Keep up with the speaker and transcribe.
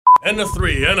And a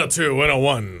 3, and a 2, and a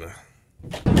 1.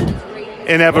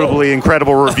 Inevitably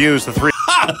incredible reviews. The 3.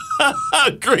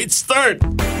 Great start.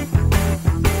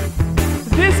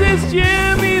 This is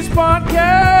Jimmy's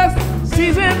podcast,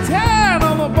 season 10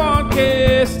 on the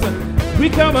podcast.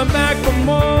 We coming back for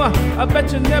more. I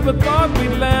bet you never thought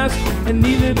we'd last, and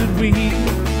neither did we.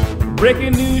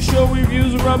 Breaking news, show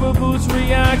reviews, rubber boots,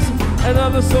 reactions, and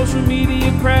other social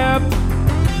media crap.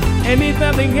 And if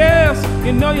nothing else,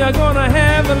 you know you're gonna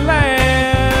have a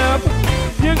laugh.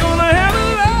 You're gonna have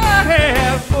a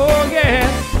laugh, oh yeah,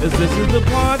 'cause this is the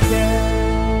podcast.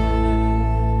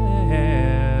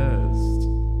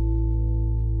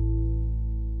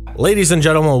 Ladies and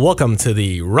gentlemen, welcome to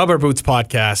the Rubber Boots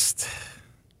Podcast.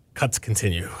 Cuts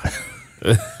continue.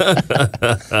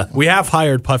 We have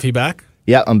hired Puffy back.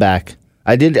 Yeah, I'm back.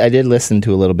 I did listen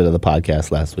to a little bit of the podcast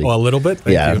last week. Oh, a little bit?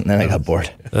 Thank you. And then I got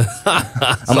bored.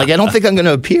 I'm like, I don't think I'm going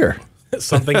to appear.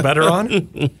 Something better on?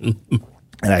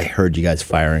 And I heard you guys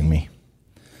firing me.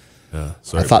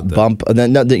 Sorry I thought Bump,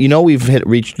 we've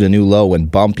reached a new low when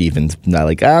Bump even's not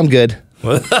like, I'm good.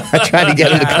 I tried to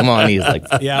get him to come on. He's like,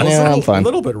 yeah, it was I'm fine. A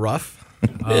little bit rough.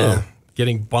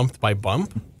 Getting bumped by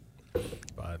Bump.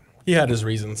 But he had his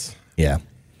reasons. Yeah.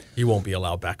 He won't be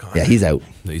allowed back on. Yeah, he's out.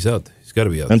 He's out. He's got to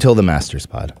be out. Until the Masters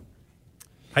pod.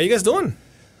 How you guys doing?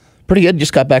 Pretty good.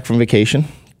 Just got back from vacation.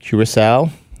 Curacao.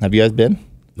 Have you guys been?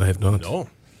 I have not. No.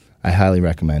 I highly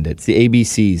recommend it. It's the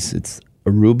ABCs. It's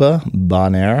Aruba,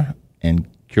 Bonaire, and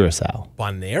Curacao.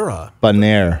 Bonaire?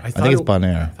 Bonaire. I think it's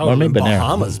Bonaire. Or maybe Bonaire.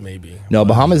 Bahamas, maybe. No,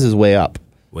 Bahamas is way up.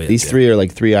 These up, three are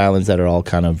like three islands that are all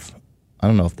kind of, I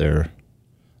don't know if they're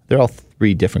all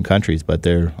three different countries, but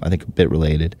they're, I think, a bit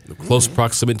related. Close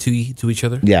proximity to each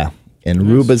other? Yeah. And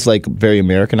Aruba's like very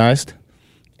Americanized,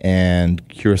 and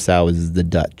Curacao is the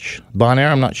Dutch. Bonaire,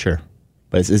 I'm not sure.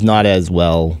 But it's not as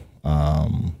well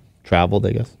traveled,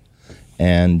 I guess.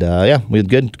 And we had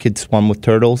good. Kids swam with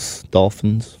turtles,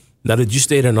 dolphins. Now, did you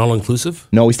stay at an all-inclusive?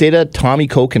 No, we stayed at Tommy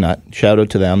Coconut. Shout out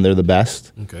to them. They're the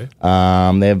best. Okay.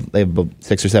 They have about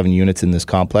 6 or 7 units in this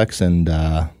complex, and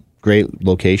great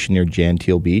location near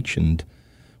Gentile Beach. And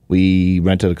we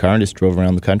rented a car and just drove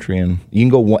around the country. And you can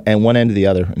go one end to the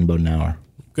other in about an hour.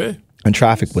 Okay. And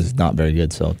traffic was not very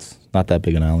good, so it's not that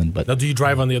big an island. But now, do you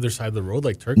drive on the other side of the road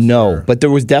like Turks? No, but there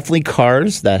was definitely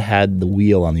cars that had the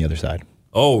wheel on the other side.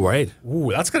 Oh, right. Ooh,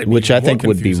 that's gonna be which I think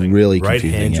confusing. would be really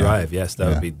confusing. Right-hand drive. Yes,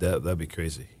 that'd be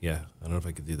crazy. Yeah, I don't know if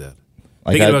I could do that.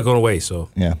 Like Thinking about going away, so.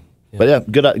 Yeah. But yeah,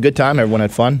 good time. Everyone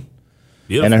had fun.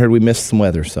 Beautiful. And I heard we missed some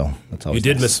weather, so that's always You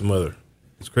did nice. miss some weather.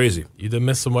 It's crazy. You did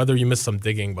miss some weather, you missed some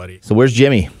digging, buddy. So where's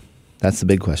Jimmy? That's the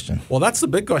big question. Well, that's the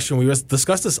big question. We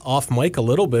discussed this off mic a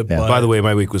little bit. Yeah. But By the way,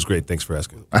 my week was great. Thanks for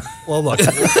asking. Well, look.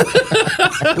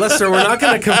 Lester, we're not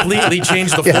going to completely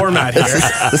change the format here.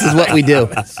 This is what we do.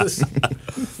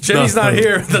 Jimmy's not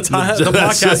here. The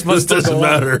podcast must still doesn't go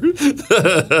matter. on.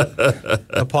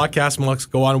 The podcast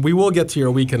must go on. We will get to your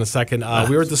week in a second.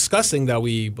 We were discussing that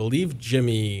we believe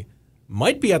Jimmy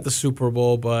might be at the Super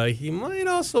Bowl, but he might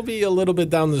also be a little bit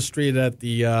down the street at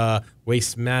the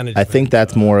Waste Management. I think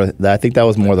that's more. I think that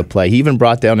was more the play. He even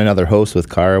brought down another host with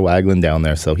Cara Waglin down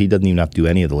there, so he doesn't even have to do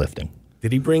any of the lifting.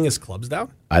 Did he bring his clubs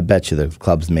down? I bet you the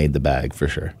clubs made the bag for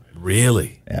sure.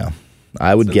 Really? Yeah,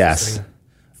 I would guess.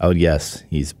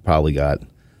 He's probably got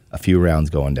a few rounds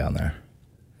going down there.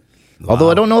 Wow.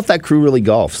 Although I don't know if that crew really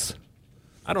golfs.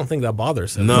 I don't think that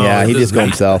bothers him. No. Yeah, he just go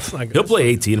himself. He'll play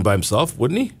 18 by himself,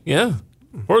 wouldn't he? Yeah.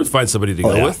 Or find somebody to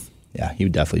go with. Yeah, he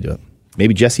would definitely do it.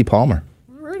 Maybe Jesse Palmer.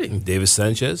 Alrighty. Davis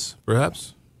Sanchez,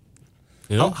 perhaps.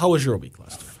 You know? How was your week,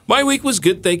 Lester? My week was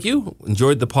good, thank you.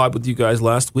 Enjoyed the pod with you guys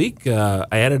last week. I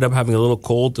ended up having a little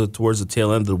cold towards the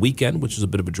tail end of the weekend, which was a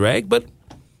bit of a drag, but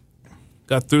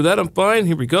got through that. I'm fine.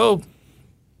 Here we go.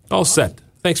 All set.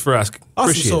 Thanks for asking. Awesome.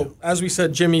 Appreciate it. So, as we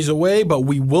said, Jimmy's away, but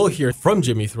we will hear from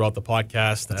Jimmy throughout the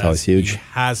podcast. That's always huge. He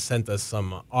has sent us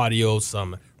some audio,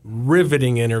 some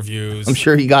riveting interviews. I'm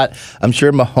sure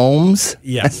Mahomes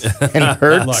Yes. and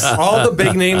Hurts. Look, all the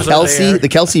big names Kelsey, are there. the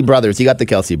Kelsey brothers. He got the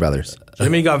Kelsey brothers.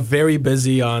 Jimmy got very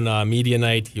busy on media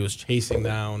night. He was chasing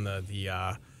down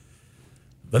the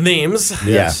names.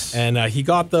 Yes. And he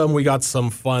got them. We got some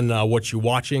fun What You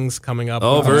Watchings coming up.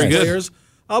 Oh, very good. Players.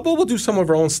 But we'll do some of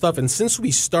our own stuff. And since we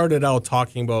started out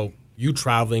talking about you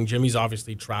traveling, Jimmy's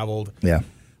obviously traveled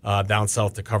down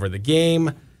south to cover the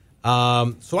game.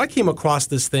 So I came across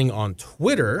this thing on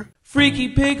Twitter. Freaky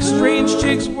pics, strange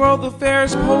chicks, world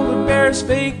affairs, polar bears,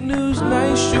 fake news,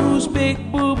 nice shoes,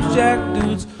 big boobs, jack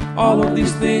dudes. All of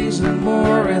these things and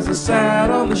more as I sat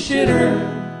on the shitter.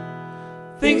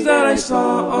 Things that I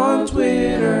saw on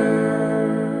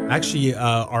Twitter. Actually,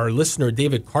 our listener,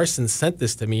 David Carson, sent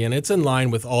this to me, and it's in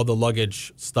line with all the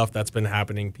luggage stuff that's been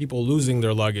happening. People losing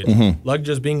their luggage,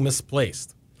 luggages being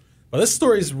misplaced. But this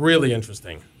story is really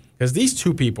interesting because these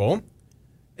two people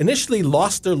initially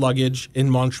lost their luggage in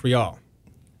Montreal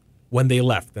when they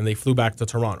left, and they flew back to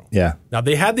Toronto. Yeah. Now,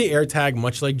 they had the AirTag,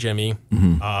 much like Jimmy.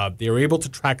 They were able to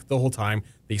track it the whole time.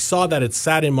 They saw that it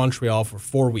sat in Montreal for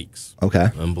 4 weeks. Okay.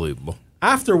 Unbelievable.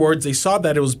 Afterwards, they saw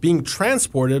that it was being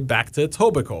transported back to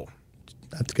Etobicoke.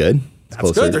 That's good.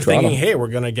 That's good. They're thinking, hey, we're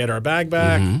going to get our bag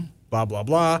back, blah, blah,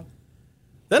 blah.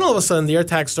 Then all of a sudden, the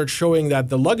AirTag starts showing that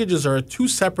the luggages are at 2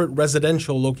 separate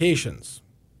residential locations.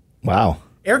 Wow.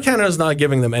 Air Canada is not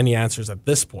giving them any answers at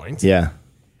this point. Yeah.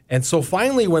 And so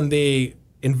finally, when they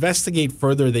investigate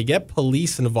further, they get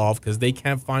police involved because they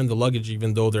can't find the luggage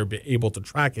even though they're able to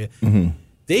track it.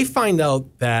 They find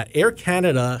out that Air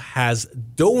Canada has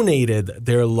donated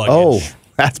their luggage. Oh,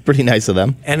 that's pretty nice of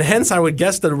them. And hence, I would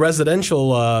guess the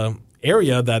residential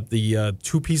area that the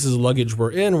 2 pieces of luggage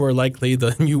were in were likely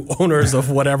the new owners of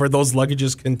whatever those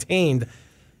luggages contained.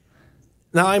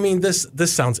 Now, I mean, this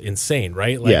sounds insane,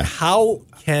 right? Like, how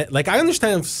can... Like, I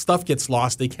understand if stuff gets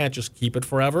lost, they can't just keep it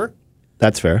forever.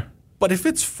 That's fair. But if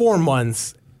it's 4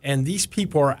 months and these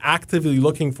people are actively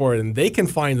looking for it and they can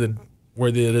find it where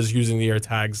it is using the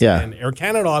AirTags, and Air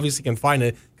Canada obviously can find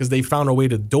it because they found a way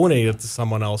to donate it to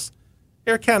someone else,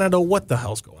 Air Canada, what the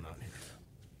hell's going on here?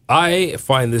 I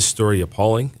find this story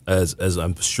appalling, as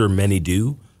I'm sure many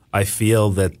do. I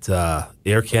feel that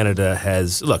Air Canada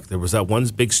has... Look, there was that one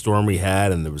big storm we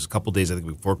had, and there was a couple days, I think,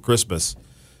 before Christmas,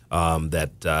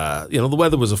 that, the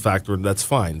weather was a factor, and that's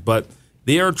fine. But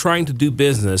they are trying to do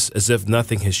business as if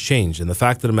nothing has changed. And the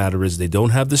fact of the matter is they don't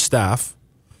have the staff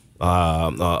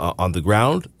on the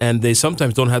ground, and they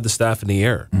sometimes don't have the staff in the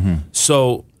air.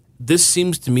 So this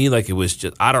seems to me like it was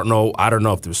just... I don't know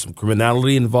if there was some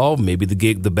criminality involved. Maybe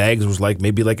the bags was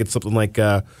maybe it's something like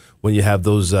when you have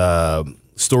those...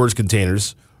 storage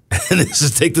containers, and this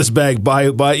is take this bag, buy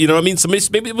you know what I mean? So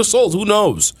maybe it was sold, who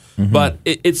knows? But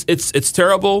it's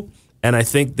terrible, and I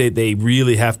think they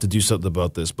really have to do something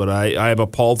about this. But I am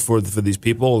appalled for these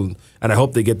people, and I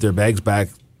hope they get their bags back.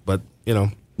 But,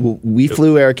 Well, we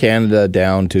flew Air Canada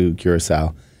down to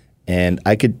Curacao, and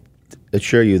I could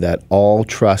assure you that all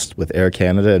trust with Air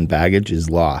Canada and baggage is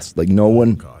lost. Like, no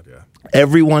one,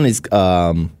 everyone is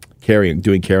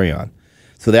doing carry-on.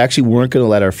 So they actually weren't going to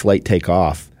let our flight take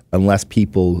off unless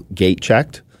people gate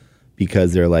checked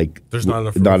because they're like, there's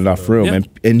not enough room. Yeah.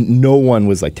 And no one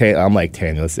was like, I'm like,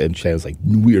 Tanya, and Shannon was like,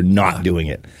 we are not doing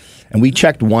it. And we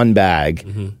checked one bag,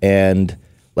 and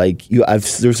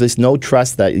there's this no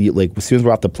trust that as soon as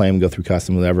we're off the plane, we go through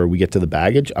customs, whatever, we get to the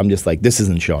baggage. I'm just like, this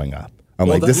isn't showing up.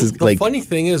 The funny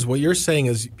thing is, what you're saying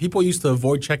is people used to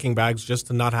avoid checking bags just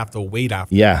to not have to wait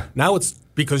after. Yeah. Now it's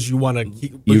because you want to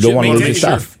keep... You don't want to lose your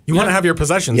stuff. You want to have your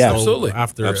possessions, absolutely.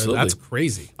 After. Absolutely. That's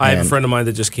crazy. I have a friend of mine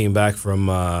that just came back from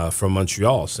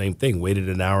Montreal. Same thing. Waited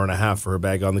an hour and a half for her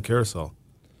bag on the carousel.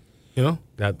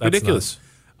 That's ridiculous.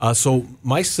 So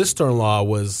my sister-in-law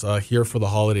was here for the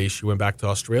holidays. She went back to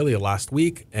Australia last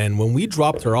week, and when we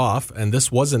dropped her off, and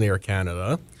this wasn't Air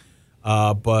Canada...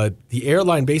 but the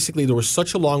airline, basically, there was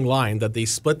such a long line that they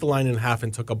split the line in half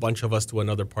and took a bunch of us to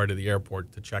another part of the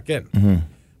airport to check in.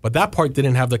 But that part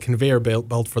didn't have the conveyor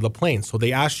belt for the plane. So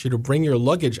they asked you to bring your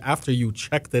luggage after you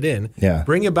checked it in,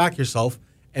 bring it back yourself,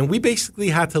 and we basically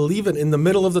had to leave it in the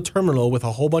middle of the terminal with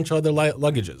a whole bunch of other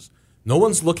luggages. No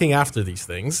one's looking after these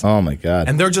things. Oh, my God.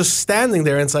 And they're just standing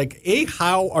there, and it's like, A,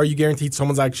 how are you guaranteed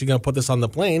someone's actually going to put this on the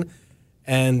plane?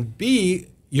 And B...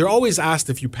 You're always asked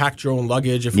if you packed your own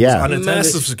luggage, if it was unattended.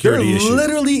 Massive security issue. They're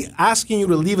literally asking you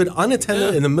to leave it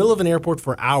unattended in the middle of an airport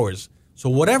for hours. So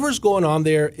whatever's going on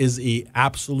there is a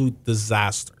absolute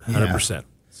disaster. 100%.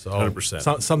 So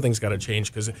 100%. Something's got to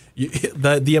change because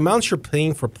the amounts you're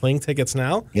paying for plane tickets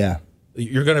now,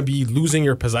 you're going to be losing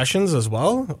your possessions as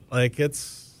well. Like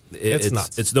it's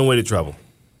nuts. It's no way to travel.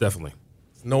 Definitely.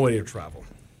 It's no way to travel.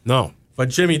 No. But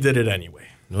Jimmy did it anyway.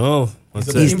 No.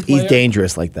 He's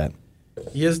dangerous like that.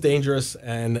 He is dangerous,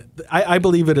 and I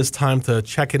believe it is time to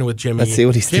check in with Jimmy. Let's see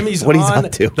what he's on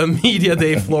up to. The media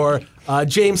day floor.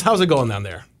 James, how's it going down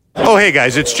there? Oh, hey,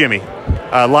 guys, it's Jimmy.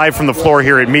 Live from the floor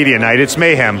here at Media Night. It's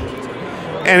mayhem.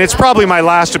 And it's probably my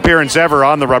last appearance ever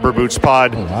on the Rubber Boots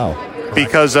Pod. Oh, wow.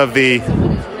 Because of the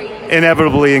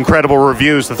inevitably incredible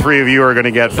reviews the three of you are going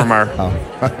to get from our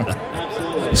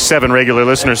 7 regular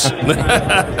listeners.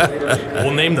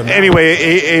 We'll name them. Anyway,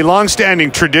 a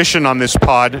long-standing tradition on this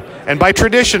pod, and by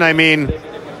tradition I mean,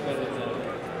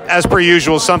 as per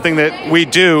usual, something that we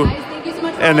do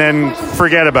and then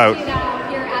forget about,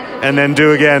 and then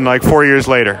do again like 4 years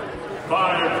later.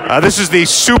 This is the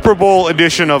Super Bowl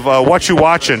edition of What You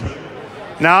Watchin'.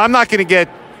 Now, I'm not going to get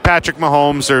Patrick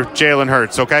Mahomes or Jalen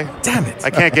Hurts, okay? Damn it. I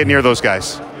can't get near those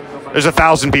guys. There's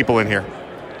 1,000 people in here.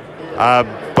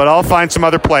 But I'll find some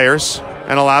other players,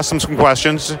 and I'll ask them some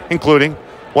questions, including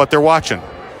what they're watching.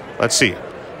 Let's see.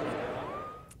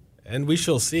 And we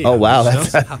shall see. Oh, wow.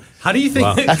 How do you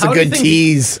think? That's a good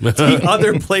tease. The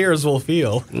other players will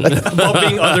feel about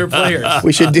being other players.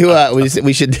 We should do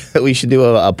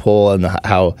a poll on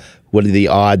what are the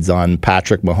odds on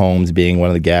Patrick Mahomes being one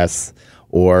of the guests,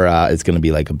 or it's going to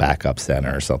be like a backup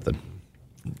center or something.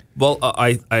 Well,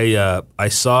 I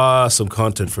saw some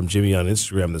content from Jimmy on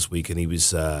Instagram this week, and he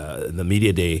was in the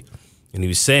media day, and he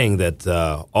was saying that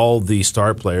all the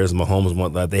star players, Mahomes and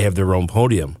whatnot, they have their own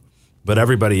podium, but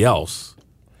everybody else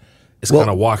is kind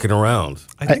of walking around.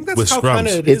 I think that's with how scrums. kind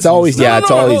of it is. It's always Yeah,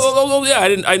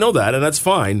 I know that, and that's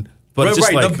fine. But it's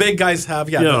just like the big guys have,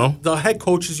 the head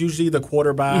coaches usually, the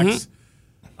quarterbacks,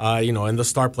 and the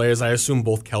star players. I assume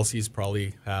both Kelce's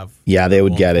probably have. Yeah, they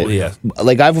would get it. Yeah.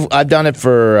 Like I've done it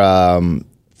for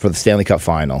the Stanley Cup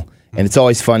final, and it's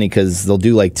always funny because they'll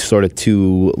do like sort of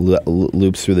two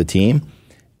loops through the team,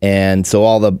 and so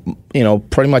all the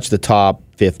pretty much the top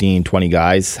 15, 20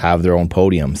 guys have their own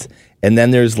podiums, and then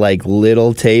there's like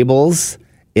little tables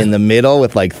in the middle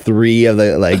with like three of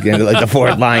the like the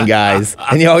fourth line guys,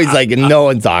 and you always like no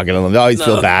one's talking to them. They always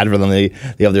feel bad for them. They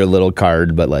have their little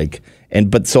card, but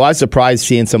so I was surprised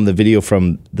seeing some of the video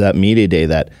from that media day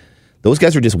that those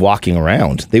guys were just walking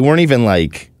around. They weren't even they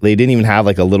didn't even have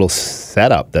like a little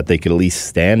setup that they could at least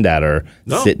stand at or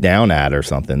sit down at or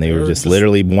something. They were just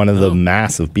literally one of the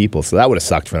mass of people. So that would have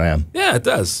sucked for them. Yeah, it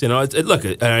does. Look,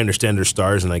 I understand they're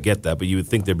stars and I get that, but you would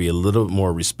think there'd be a little bit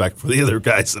more respect for the other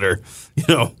guys that are,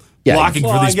 blocking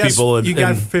for these people. And you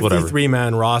got and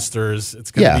 53-man rosters. It's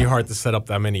going to be hard to set up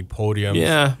that many podiums.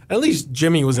 Yeah. At least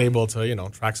Jimmy was able to,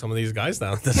 track some of these guys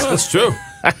down. That's true.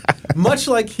 Much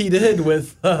like he did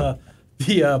with the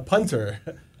punter.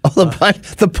 Oh,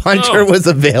 the punter was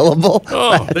available.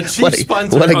 Oh, the Chiefs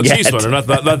punter. What a No, get. Chiefs punter, not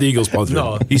the Eagles punter.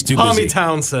 No, he's too Tommy busy.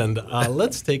 Townsend.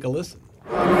 Let's take a listen.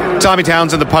 Tommy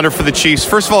Townsend, the punter for the Chiefs.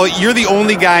 First of all, you're the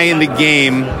only guy in the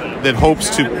game that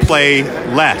hopes to play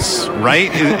less, right?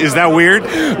 Is that weird?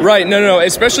 Right, no.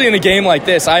 Especially in a game like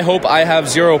this, I hope I have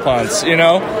 0 punts,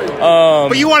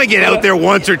 But you want to get out there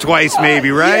once or twice maybe,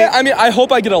 right? Yeah, I mean, I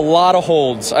hope I get a lot of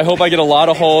holds. A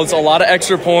lot of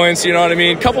extra points, you know what I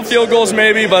mean? Couple field goals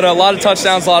maybe, but a lot of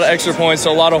touchdowns, a lot of extra points,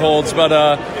 so a lot of holds. But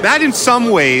that in some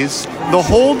ways, the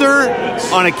holder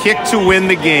on a kick to win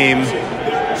the game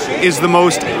is the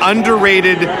most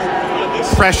underrated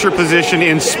pressure position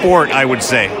in sport, I would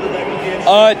say.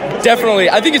 Definitely.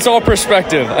 I think it's all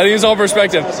perspective.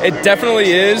 It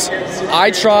definitely is.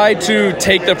 I try to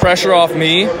take the pressure off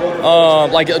me.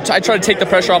 I try to take the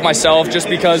pressure off myself just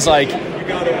because,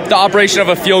 the operation of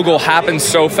a field goal happens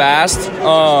so fast.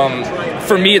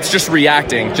 For me, it's just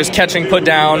reacting, just catching, put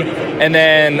down, and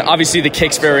then obviously the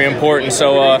kick's very important.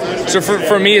 So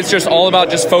for me, it's just all about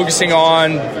just focusing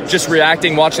on just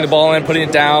reacting, watching the ball in, putting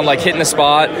it down, hitting the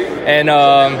spot, and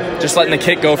just letting the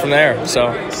kick go from there.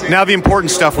 So now the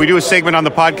important stuff. We do a segment on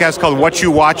the podcast called What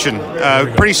You Watchin'.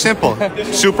 Pretty simple.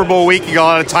 Super Bowl week, you got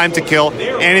a lot of time to kill.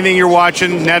 Anything you're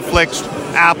watching, Netflix,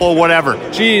 Apple, whatever.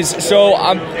 Geez, so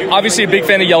I'm obviously a big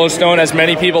fan of Yellowstone, as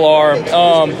many people are.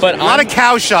 But a lot of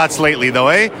cow shots lately, though,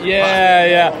 eh?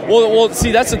 Yeah. Well,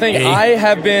 see, that's the thing.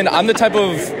 I'm the type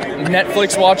of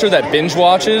Netflix watcher that binge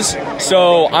watches,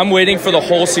 so I'm waiting for the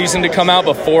whole season to come out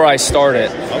before I start it.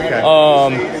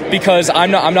 Okay. Because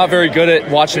I'm not very good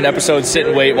at watching an episode, sit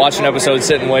and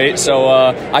wait. So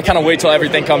I kind of wait till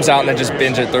everything comes out and then just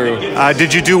binge it through.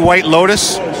 Did you do White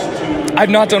Lotus? I've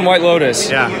not done White Lotus.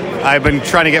 Yeah, I've been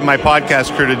trying to get my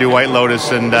podcast crew to do White Lotus,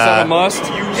 and is that a must?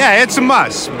 Yeah, it's a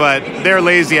must, but they're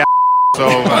lazy. So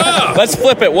let's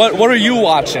flip it. What are you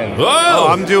watching? Oh,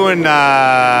 I'm doing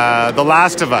The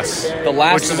Last of Us. The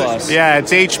Last of Us. Yeah,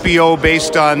 it's HBO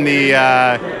based on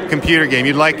the computer game.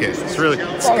 You'd like it.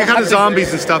 It's kind of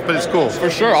zombies and stuff, but it's cool. For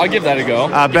sure, I'll give that a go.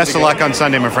 Best of luck on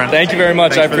Sunday, my friend. Thank you very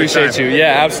much. I appreciate you.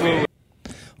 Yeah, absolutely.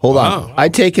 Hold on. I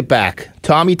take it back.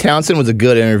 Tommy Townsend was a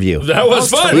good interview. That was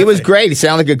fun. He was great. He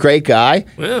sounded like a great guy.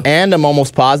 Yeah. And I'm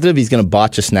almost positive he's going to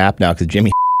botch a snap now because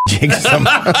Jimmy jinxed him.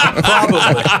 Probably.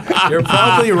 You're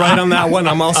probably right on that one.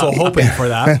 I'm also hoping for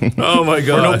that. Oh, my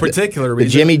God. For no particular The reason.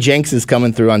 Jimmy jinx is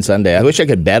coming through on Sunday. I wish I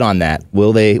could bet on that.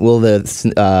 Will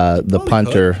the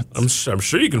punter? I'm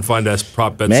sure you can find us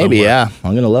prop bets Maybe, somewhere. yeah.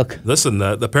 I'm going to look. Listen,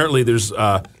 apparently there's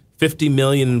 50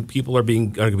 million people are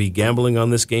going to be gambling on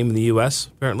this game in the U.S.,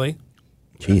 apparently.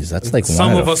 Jeez, that's like Some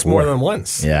one out of us 4. more than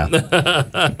once. Yeah.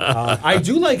 I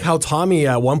do like how Tommy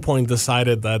at one point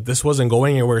decided that this wasn't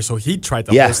going anywhere, so he tried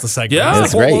to Yeah. host the segment. Yeah, He's like,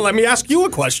 that's "Well, great. let me ask you a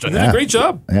question. Did a great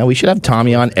job. Yeah, we should have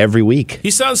Tommy on every week.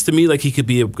 He sounds to me like he could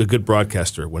be a good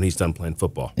broadcaster when he's done playing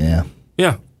football. Yeah.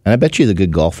 Yeah. And I bet you he's a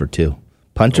good golfer, too.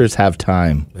 Punters have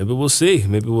time. Maybe we'll see.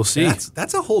 Maybe we'll see.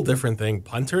 That's a whole different thing.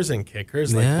 Punters and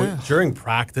kickers, like Yeah. during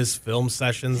practice, film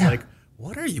sessions, like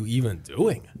what are you even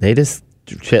doing? They just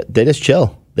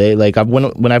chill. They like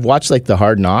when I've watched like the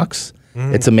Hard Knocks,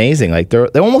 it's amazing. Like they're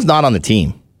almost not on the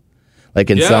team. Like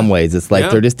in some ways, it's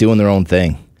like they're just doing their own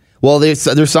thing. Well, there's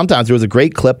sometimes there was a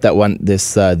great clip that went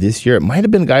this year. It might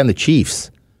have been a guy on the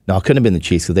Chiefs. No, it couldn't have been the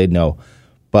Chiefs because they'd know.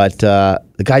 But the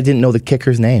guy didn't know the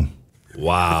kicker's name.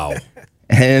 Wow.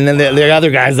 And then there are other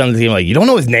guys on the team like, you don't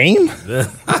know his name?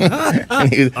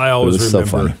 I always it was so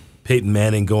remember funny. Peyton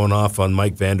Manning going off on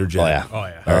Mike Vanderjagt. Oh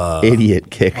yeah. Our idiot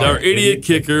kicker. Our idiot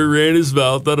kicker ran his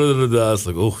mouth. Da, da, da, da. It's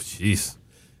like, oh, jeez.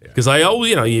 Because I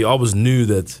always, you always knew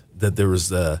that there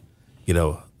was,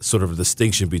 sort of a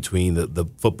distinction between the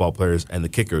football players and the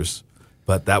kickers.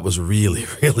 But that was really,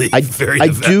 really very I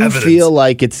do evident. feel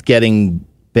like it's getting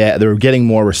they're getting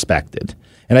more respected.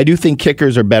 And I do think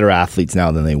kickers are better athletes now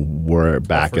than they were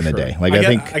back in the day. Like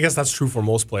I guess that's true for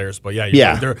most players, but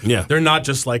they're not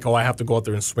just like, oh, I have to go out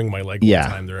there and swing my leg all the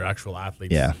time. They're actual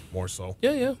athletes more so.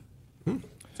 Yeah.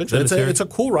 It's a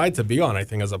cool ride to be on, I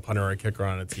think, as a punter or a kicker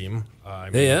on a team.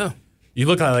 Yeah. You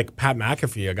look at like Pat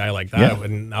McAfee, a guy like that,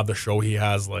 and now the show he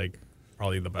has, like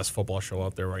probably the best football show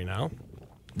out there right now.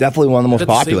 Definitely one of the most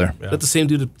popular. Is that the same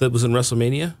dude that was in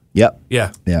WrestleMania? Yep.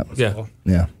 Yeah. Yeah.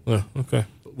 Yeah. Oh, okay.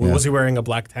 Was he wearing a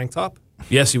black tank top?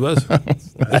 Yes, he was.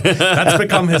 That's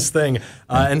become his thing.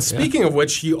 And speaking of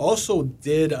which, he also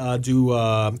did do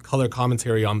color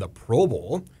commentary on the Pro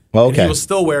Bowl. Well, And he was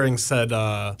still wearing said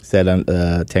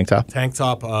tank top. Tank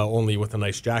top, only with a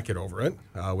nice jacket over it,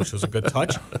 which was a good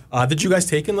touch. Did you guys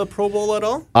take in the Pro Bowl at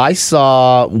all? I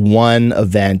saw one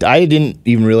event. I didn't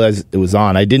even realize it was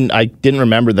on. I didn't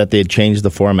remember that they had changed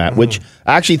the format, which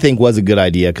I actually think was a good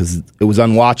idea because it was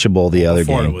unwatchable the other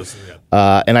Before game. it was,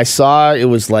 and I saw it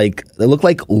looked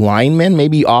like linemen,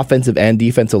 maybe offensive and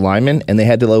defensive linemen, and they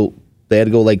had to go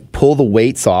like pull the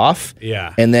weights off,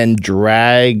 and then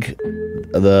drag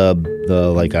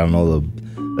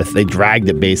they dragged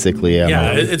it basically.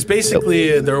 It's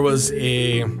basically there was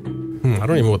a. I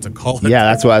don't even know what to call it. Yeah,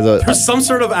 that's why there's some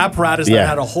sort of apparatus that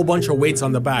had a whole bunch of weights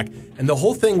on the back, and the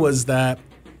whole thing was that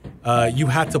you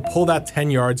had to pull that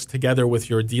 10 yards together with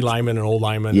your D lineman and O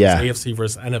lineman, AFC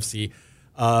versus NFC.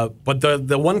 But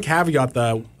the one caveat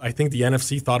that I think the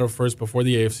NFC thought of first before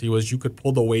the AFC was you could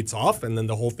pull the weights off and then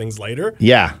the whole thing's lighter.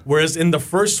 Yeah. Whereas in the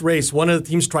first race, one of the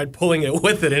teams tried pulling it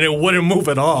with it and it wouldn't move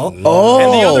at all. Oh.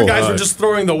 And the other guys were just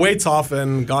throwing the weights off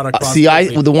and got across.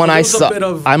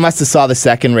 I must have saw the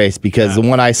second race because the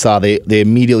one I saw, they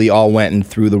immediately all went and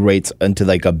threw the weights into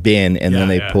like a bin and then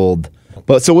they pulled.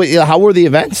 But so how were the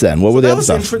events then? What were the other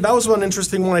stuff? That was one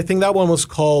interesting one. I think that one was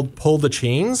called Pull the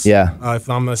Chains. Yeah. If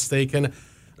I'm mistaken.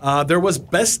 There was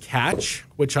Best Catch,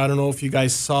 which I don't know if you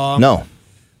guys saw. No.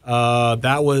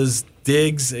 That was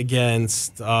Diggs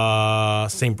against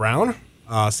St. Brown.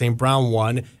 St. Brown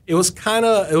won. It was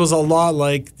a lot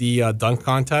like the dunk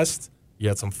contest. You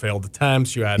had some failed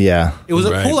attempts. It was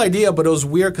a cool idea, but it was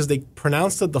weird because they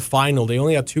pronounced it the final. They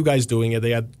only had two guys doing it.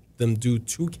 They had them do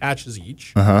 2 catches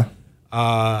each.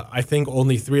 I think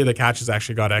only 3 of the catches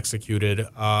actually got executed.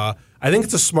 I think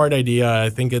it's a smart idea. I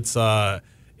think it's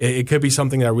it could be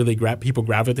something that really people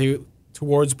gravitate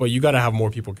towards, but you got to have more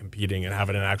people competing and have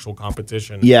it in actual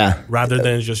competition. Yeah. Rather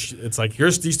than just it's like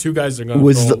here's these 2 guys that are going to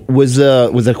was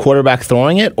the quarterback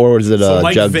throwing it or was it so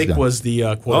Mike Vick was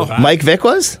the quarterback. Mike Vick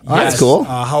was? Oh, yes. That's cool.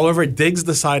 However, Diggs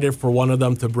decided for one of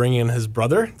them to bring in his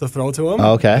brother to throw to him.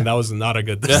 Okay. And that was not a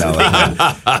good decision.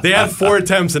 They had 4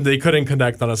 attempts and they couldn't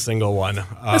connect on a single one.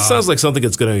 That sounds like something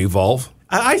that's going to evolve.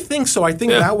 I think so. I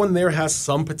think that one there has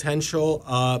some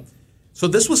potential. So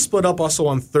this was split up also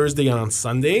on Thursday and on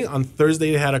Sunday. On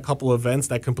Thursday, they had a couple events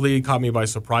that completely caught me by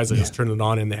surprise. I just turned it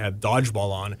on, and they had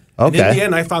dodgeball on. And in the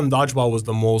end, I found dodgeball was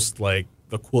the most, the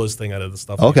coolest thing out of the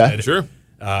stuff they did. Sure.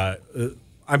 I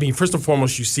mean, first and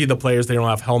foremost, you see the players. They don't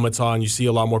have helmets on. You see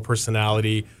a lot more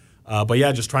personality. But,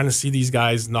 yeah, just trying to see these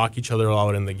guys knock each other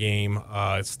out in the game.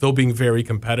 It's still being very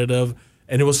competitive.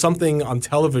 And it was something on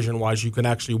television-wise you can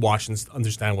actually watch and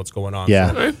understand what's going on.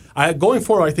 Yeah. So, going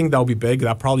forward, I think that'll be big.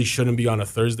 That probably shouldn't be on a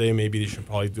Thursday. Maybe they should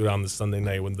probably do it on the Sunday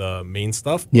night with the main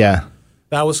stuff. Yeah.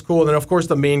 That was cool. And then, of course,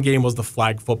 the main game was the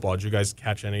flag football. Did you guys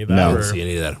catch any of that? No, I didn't see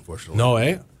any of that, unfortunately. No,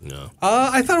 eh? No.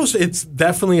 I thought it's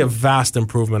definitely a vast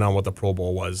improvement on what the Pro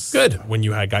Bowl was. Good. When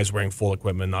you had guys wearing full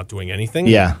equipment, not doing anything.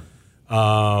 Yeah.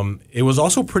 It was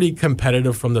also pretty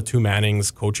competitive from the two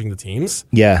Mannings coaching the teams.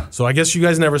 Yeah. So I guess you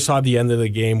guys never saw the end of the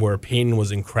game where Peyton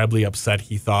was incredibly upset.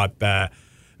 He thought that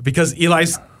because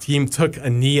Eli's team took a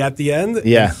knee at the end,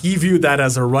 yeah, he viewed that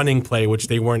as a running play, which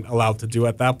they weren't allowed to do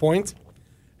at that point.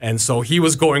 And so he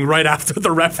was going right after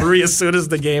the referee as soon as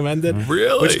the game ended.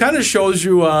 Really? Which kind of shows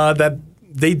you that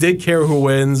they did care who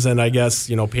wins, and I guess,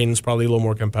 Peyton's probably a little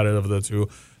more competitive of the two.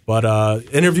 But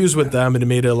interviews with them, it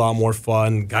made it a lot more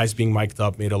fun. Guys being mic'd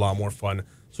up made it a lot more fun.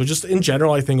 So just in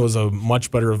general, I think it was a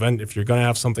much better event. If you're going to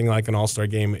have something like an All-Star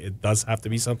game, it does have to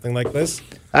be something like this.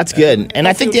 That's good. And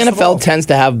I think the NFL tends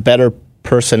to have better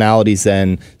personalities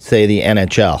than, say, the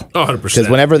NHL. 100%. Because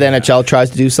whenever the NHL tries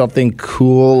to do something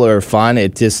cool or fun,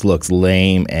 it just looks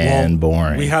lame and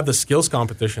boring. We had the skills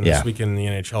competition this week in the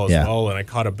NHL as well, and I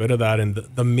caught a bit of that. And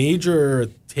the major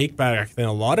take-back I think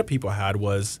a lot of people had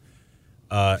was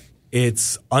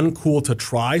it's uncool to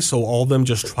try, so all of them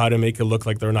just try to make it look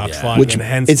like they're not trying, and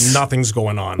hence nothing's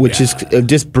going on. Which is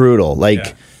just brutal.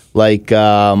 I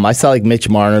saw like Mitch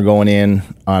Marner going in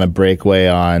on a breakaway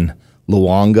on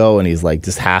Luongo, and he's like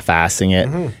just half-assing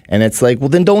it, and it's like, well,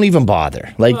 then don't even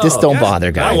bother. Just don't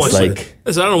bother, guys.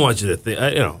 I don't want you to think. I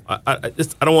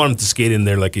don't want him to skate in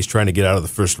there like he's trying to get out of the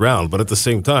first round, but at the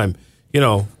same time,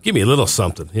 give me a little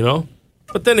something,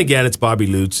 But then again, it's Bobby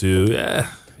Lou too.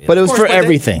 But it was for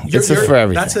everything. It's for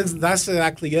everything. That's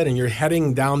exactly it. And you're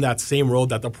heading down that same road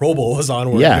that the Pro Bowl was on,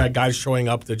 where you got guys showing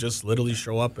up to just literally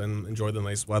show up and enjoy the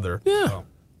nice weather. Yeah. So.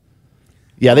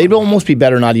 Yeah, they'd almost be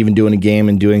better not even doing a game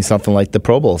and doing something like the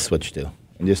Pro Bowl switch to.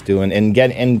 And just doing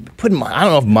and putting. I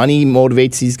don't know if money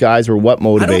motivates these guys or what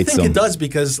motivates them. I don't think it does,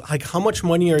 because how much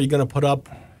money are you going to put up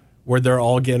where they're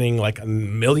all getting like $1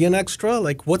 million extra?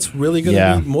 What's really going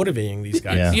to be motivating these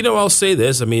guys? Yeah. I'll say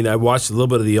this. I watched a little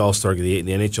bit of the All-Star game,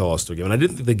 the NHL All-Star game, and I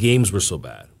didn't think the games were so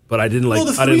bad. But I didn't like. Well,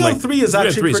 the 3-on-3 is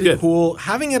actually pretty good. cool.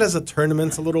 Having it as a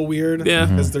tournament's a little weird. Yeah,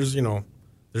 because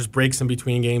there's breaks in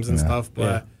between games and stuff.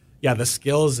 But the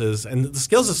skills is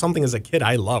something as a kid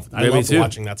I loved. I loved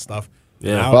watching that stuff.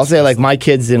 Yeah, well, I'll say my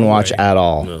kids didn't watch at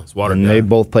all. No, it's watered and down. they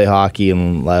both play hockey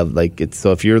and love it's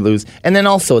so if you're losing, and then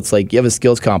also it's like you have a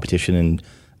skills competition and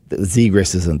the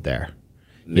Zegras isn't there,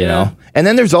 you know. And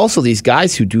then there's also these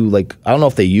guys who do I don't know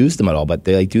if they use them at all, but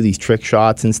they do these trick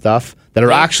shots and stuff that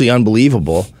are actually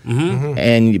unbelievable.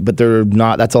 Mm-hmm. But they're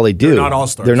not. That's all they do. They're not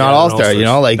all-stars. They're not all-star.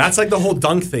 That's like the whole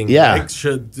dunk thing. Yeah.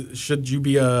 Should you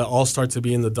be an all-star to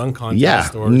be in the dunk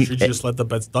contest, or should you just let the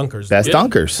best dunkers?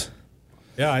 Dunkers.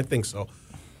 Yeah, I think so.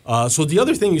 So the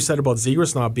other thing you said about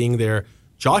Zegras not being there,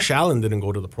 Josh Allen didn't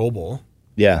go to the Pro Bowl.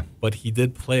 Yeah, but he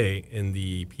did play in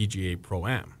the PGA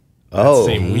Pro-Am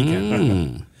same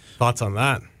weekend. Thoughts on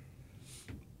that?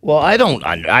 Well, I don't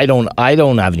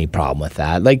have any problem with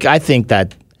that. I think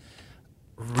that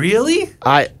really,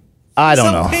 I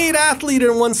don't know. Some paid athlete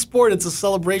in one sport. It's a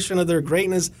celebration of their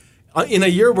greatness. In a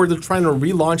year where they're trying to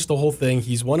relaunch the whole thing,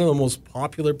 he's one of the most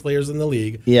popular players in the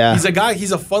league. Yeah,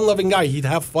 he's a fun-loving guy. He'd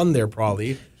have fun there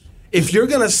probably. If you're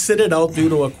gonna sit it out due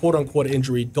to a quote-unquote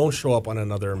injury, don't show up on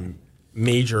another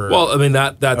major. Well,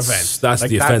 that's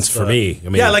the offense for me.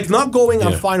 Not going.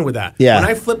 I'm fine with that. Yeah. When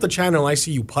I flip the channel, and I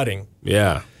see you putting.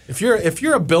 Yeah. If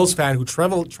you're a Bills fan who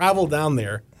travel down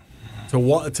there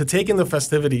to take in the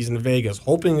festivities in Vegas,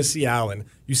 hoping to see Allen,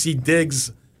 you see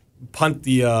Diggs punt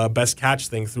the best catch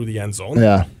thing through the end zone.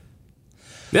 Yeah.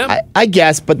 Yeah. I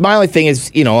guess, but my only thing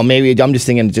is, maybe I'm just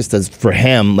thinking just as for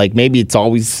him, maybe it's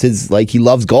always his, he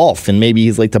loves golf, and maybe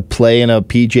he's to play in a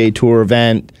PGA Tour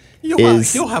event.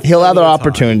 He'll have other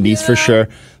opportunities for sure.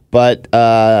 But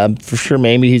for sure,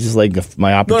 maybe he's just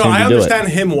my opportunity to do it. I understand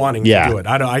him wanting to do it.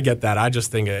 I get that. I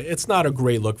just think it's not a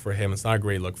great look for him. It's not a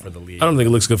great look for the league. I don't think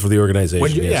it looks good for the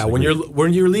organization.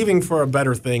 When you're leaving for a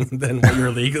better thing than what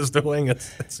your league is doing,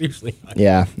 it's usually not.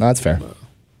 Yeah, no, that's fair.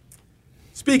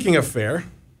 Speaking of fair,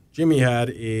 Jimmy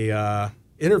had a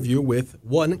interview with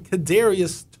one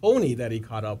Kadarius Toney that he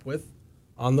caught up with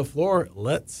on the floor.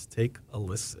 Let's take a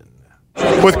listen.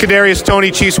 With Kadarius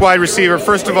Toney, Chiefs wide receiver.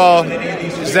 First of all,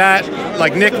 is that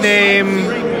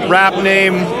nickname, rap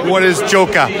name? What is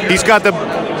Joka? He's got the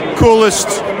coolest,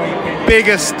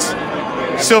 biggest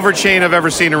silver chain I've ever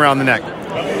seen around the neck.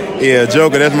 Yeah,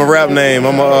 Joka, that's my rap name.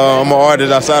 I'm an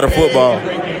artist outside of football.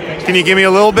 Can you give me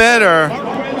a little bit, or?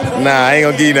 Nah, I ain't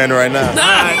gonna give you nothing right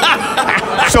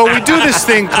now. So we do this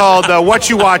thing called What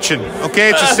You Watchin', okay?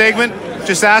 It's a segment.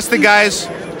 Just ask the guys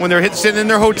when they're sitting in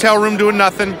their hotel room doing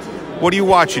nothing, what are you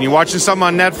watching? You watching something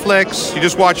on Netflix? You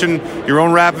just watching your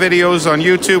own rap videos on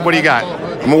YouTube? What do you got?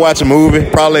 I'm gonna watch a movie.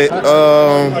 Probably, I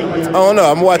don't know.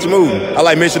 I'm gonna watch a movie. I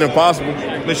like Mission Impossible.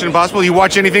 Mission Impossible? You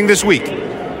watch anything this week?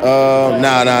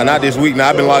 Nah, not this week. Nah,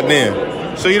 I've been locked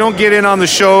in. So you don't get in on the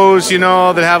shows,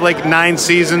 that have like 9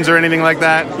 seasons or anything like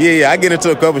that? Yeah, I get into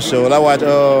a couple shows. I watch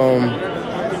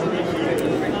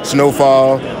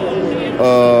Snowfall,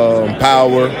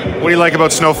 Power. What do you like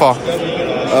about Snowfall?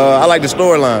 I like the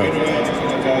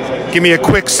storyline. Give me a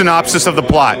quick synopsis of the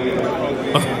plot.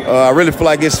 I really feel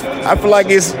like it's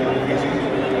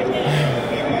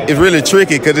really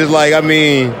tricky because it's like,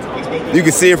 you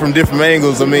can see it from different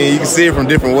angles. You can see it from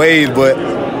different ways, but...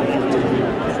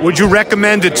 Would you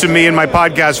recommend it to me and my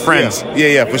podcast friends?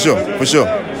 Yeah, for sure.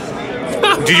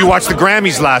 Did you watch the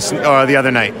Grammys the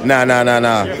other night? Nah. No?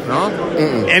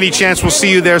 Any chance we'll see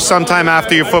you there sometime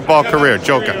after your football career,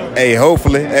 Joker? Hey,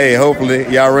 hopefully.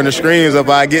 Y'all run the screens up,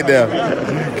 I get there.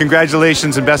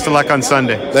 Congratulations and best of luck on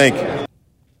Sunday. Thank you.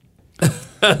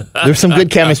 There's some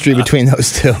good chemistry between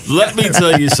those two. Let me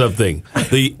tell you something.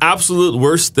 The absolute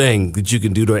worst thing that you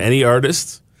can do to any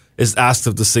artist is ask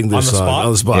them to sing their song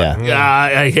on the spot. Yeah.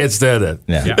 I can't stand it.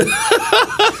 Yeah.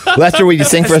 Lester, will you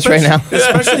sing for us right now?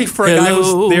 Especially for a guy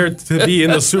who's there to be in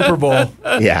the Super Bowl.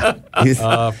 Yeah.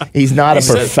 He's not a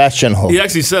professional. He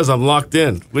actually says, I'm locked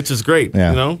in, which is great.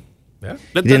 Yeah. Yeah.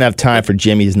 He didn't have time for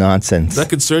Jimmy's nonsense. Does that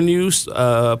concern you,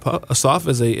 Asaf,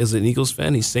 as an Eagles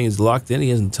fan? He's saying he's locked in. He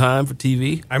hasn't time for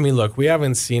TV. Look, we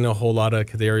haven't seen a whole lot of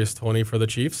Kadarius Toney for the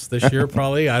Chiefs this year,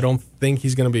 probably. I don't think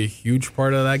he's going to be a huge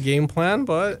part of that game plan,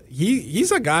 but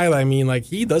he's a guy that,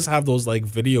 he does have those,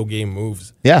 video game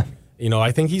moves. Yeah.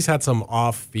 I think he's had some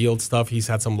off-field stuff. He's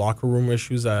had some locker room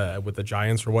issues with the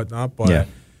Giants or whatnot, but... Yeah.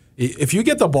 If you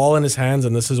get the ball in his hands,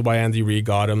 and this is why Andy Reid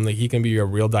got him, he can be a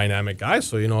real dynamic guy.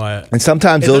 So, and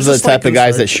sometimes those are the type of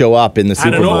guys that show up in the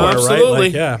Super Bowl. Nowhere,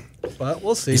 absolutely. Right? But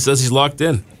we'll see. He says he's locked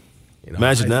in.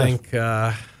 Imagine that. I think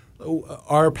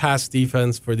our pass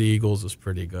defense for the Eagles is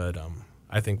pretty good.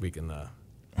 I think we can.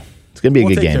 It's going to be a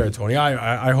good take game. Care of Tony.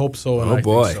 I hope so. And I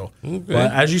boy. think so. Okay.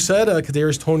 But as you said,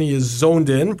 Kadarius Toney is zoned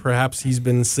in. Perhaps he's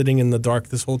been sitting in the dark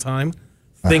this whole time,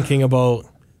 thinking about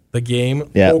the game,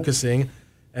 focusing.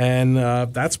 And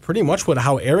that's pretty much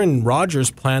how Aaron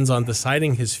Rodgers plans on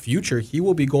deciding his future. He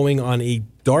will be going on a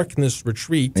darkness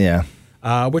retreat,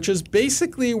 which is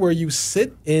basically where you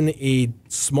sit in a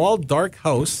small dark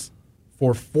house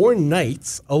for 4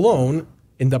 nights alone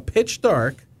in the pitch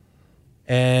dark,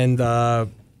 and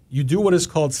you do what is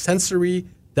called sensory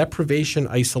deprivation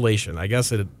isolation. I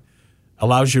guess it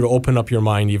allows you to open up your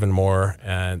mind even more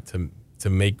and to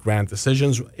make grand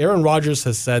decisions. Aaron Rodgers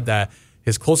has said that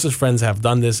his closest friends have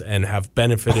done this and have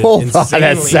benefited insanely. Hold on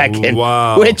a second.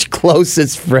 Wow. Which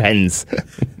closest friends?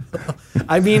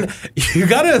 You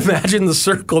got to imagine the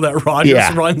circle that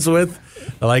Rodgers runs with.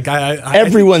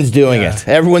 Everyone's doing it.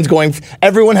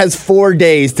 Everyone has 4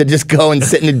 days to just go and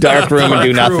sit in a dark room and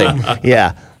do nothing.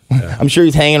 Yeah. I'm sure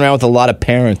he's hanging around with a lot of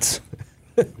parents.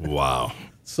 Wow.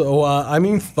 So,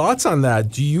 thoughts on that?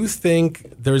 Do you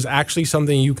think there's actually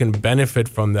something you can benefit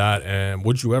from that, and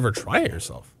would you ever try it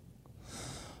yourself?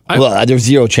 Well, there's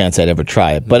zero chance I'd ever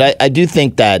try it, but I do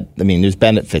think that there's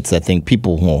benefits. I think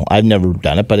people. Well, I've never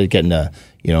done it, but getting to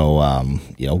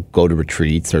go to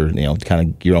retreats or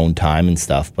kind of your own time and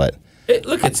stuff. But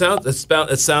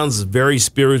it sounds very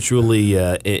spiritually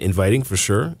inviting for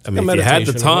sure. If you had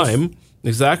the time,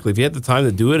 exactly. If you had the time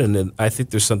to do it, and then I think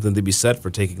there's something to be said for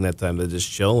taking that time to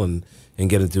just chill and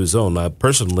get into his zone.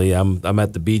 Personally, I'm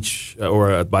at the beach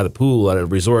or by the pool at a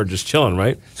resort just chilling,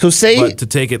 right? But to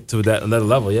take it to another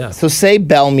level, yeah. So say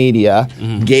Bell Media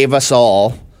gave us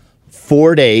all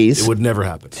 4 days. It would never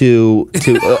happen. To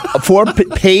 4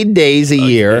 paid days a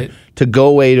year to go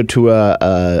away to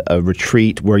a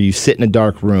retreat where you sit in a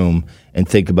dark room and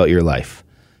think about your life.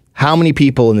 How many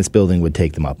people in this building would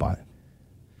take them up on it?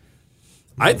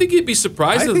 I think you'd be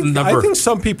surprised at the number. I think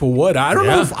some people would. I don't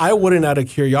know if I wouldn't out of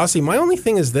curiosity. My only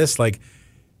thing is this,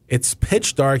 it's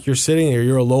pitch dark, you're sitting there,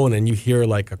 you're alone, and you hear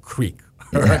a creak.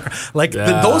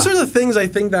 Those are the things I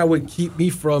think that would keep me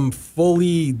from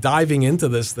fully diving into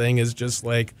this thing is just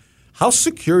how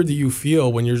secure do you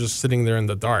feel when you're just sitting there in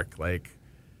the dark?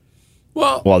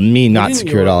 Well, me not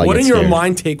secure at all. Wouldn't your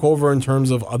mind take over in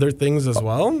terms of other things as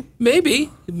well? Maybe.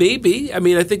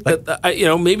 I think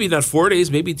that maybe not 4 days,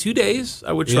 maybe 2 days.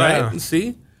 I would try it and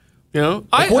see. What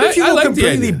if you go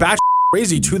completely batshit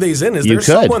crazy 2 days in? Is there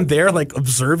someone there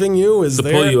observing you? To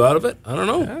pull you out of it? I don't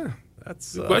know. Yeah,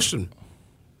 that's a good question.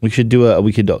 We should do a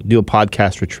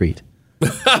podcast retreat.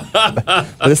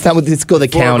 This time let's go to the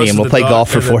county and we'll play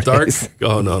golf for 4 days.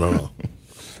 Oh no.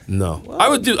 No, well,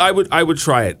 I would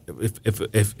try it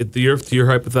if to your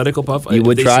hypothetical, Puff. You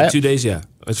would try it 2 days, yeah.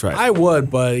 I'd try it. I would,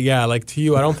 but to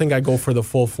you, I don't think I'd go for the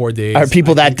full 4 days. Are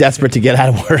people that desperate to get out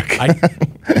of work? Get me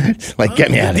out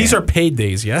of here. These are paid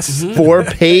days, yes. 4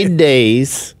 paid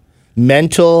days,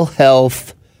 mental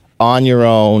health on your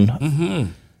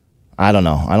own. I don't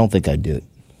know. I don't think I'd do it.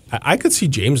 I could see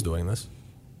James doing this.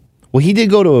 Well, he did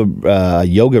go to a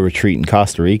yoga retreat in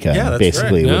Costa Rica. Yeah, that's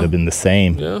basically, right. it would have been the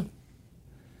same. Yeah.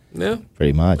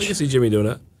 Pretty much. I can see Jimmy doing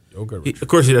that. Yoga Of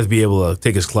course, he'd have to be able to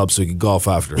take his club so he could golf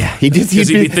after. Yeah, he'd be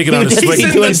thinking on a swing.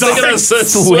 Thinking on a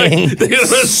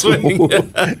swing.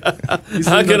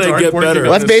 How can I get better?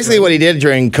 Well, that's basically what he did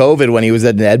during COVID when he was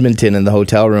at Edmonton in the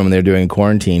hotel room and they were doing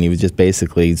quarantine. He was just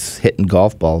basically hitting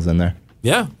golf balls in there.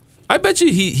 Yeah, I bet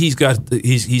you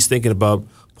he's thinking about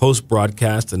post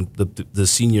broadcast and the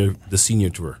senior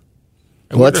tour.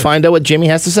 Well, let's find out what Jimmy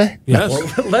has to say. Yes.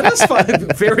 Well, let us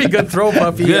find. Very good throw,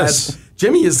 Puffy. Yes.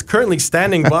 Jimmy is currently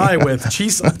standing by with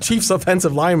Chiefs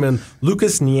offensive lineman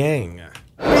Lucas Niang.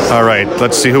 All right,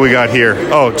 let's see who we got here.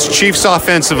 Oh, it's Chiefs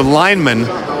offensive lineman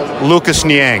Lucas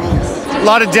Niang. A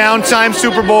lot of downtime,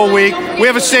 Super Bowl week. We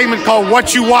have a segment called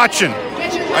What You Watchin'.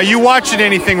 Are you watching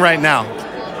anything right now?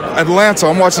 Atlanta.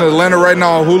 I'm watching Atlanta right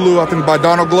now on Hulu, I think by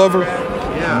Donald Glover.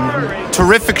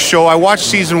 Terrific show. I watched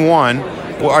season 1.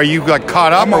 Well, are you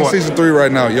caught up? I'm on season 3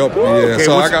 right now. Yup. Yeah. Okay,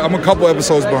 So I'm a couple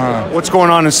episodes behind. What's going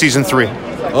on in season 3?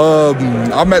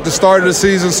 I'm at the start of the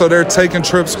season, so they're taking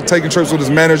trips with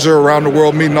his manager around the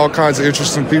world, meeting all kinds of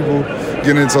interesting people,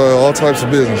 getting into all types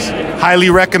of business. Highly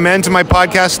recommend to my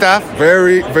podcast staff.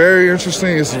 Very, very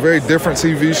interesting. It's a very different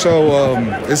TV show.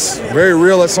 It's very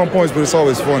real at some points, but it's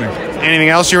always funny. Anything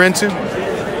else you're into? What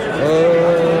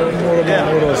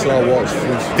else did I watch?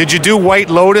 Did you do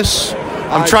White Lotus?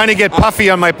 I'm trying to get Puffy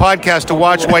on my podcast to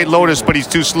watch White Lotus, but he's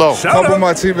too slow. A couple of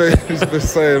my teammates have been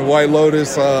saying White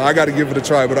Lotus. I got to give it a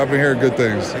try, but I've been hearing good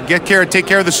things. Take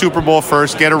care of the Super Bowl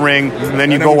first, get a ring, and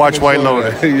then you go watch White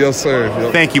Lotus. Yes, sir.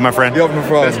 Yep. Thank you, my friend. Yep, no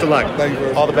problem. Best of luck. Thank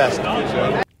you. All the best.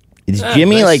 Is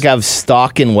Jimmy have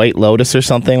stock in White Lotus or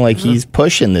something? He's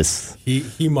pushing this.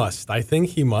 He must. I think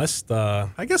he must.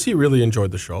 I guess he really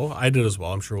enjoyed the show. I did as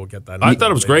well. I'm sure we'll get that. I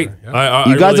thought it was great. Yeah.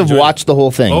 You guys have watched the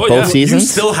whole thing, both seasons? You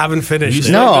still haven't finished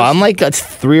it. No, I'm that's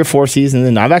 3 or 4 seasons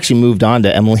in. I've actually moved on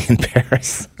to Emily in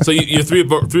Paris. So you're 3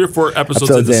 or 4 episodes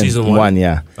into season 1?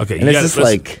 Yeah. Okay. And it's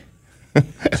just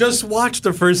just watch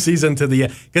the first season to the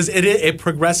end because it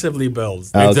progressively builds.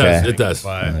 It does.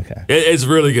 Okay. It's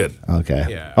really good. Okay.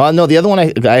 Yeah. Oh no, the other one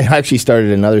I actually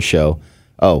started another show.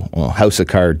 Oh, well, House of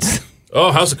Cards.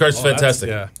 Oh, House of Cards is fantastic.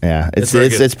 Yeah.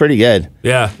 It's pretty good.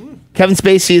 Yeah. Kevin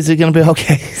Spacey, is it going to be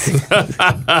okay?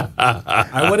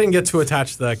 I wouldn't get too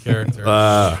attached to that character.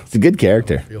 It's a good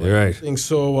character. You're right.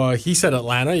 So he said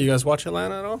Atlanta. You guys watch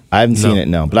Atlanta at all? I haven't seen it,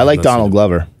 no. But I like Donald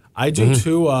Glover. I do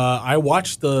too. I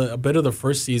watched a bit of the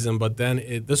first season, but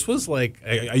then this was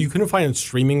you couldn't find it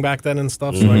streaming back then and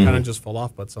stuff, so I kind of just fell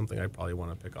off. But something I probably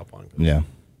want to pick up on. Yeah,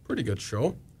 pretty good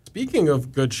show. Speaking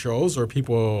of good shows, or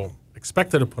people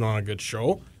expected to put on a good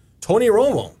show, Tony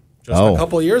Romo. Just a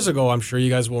couple of years ago, I'm sure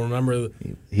you guys will remember.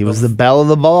 He was the belle of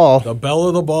the ball. The belle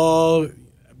of the ball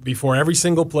before every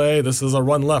single play. This is a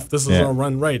run left. This is a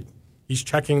run right. He's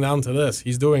checking down to this.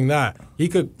 He's doing that. He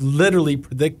could literally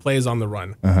predict plays on the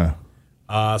run.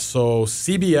 So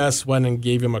CBS went and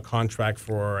gave him a contract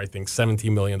for, I think,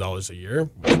 $17 million a year.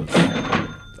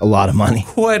 A lot of money.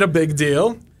 Quite a big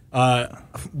deal.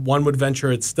 One would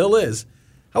venture it still is.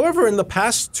 However, in the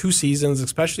past 2 seasons,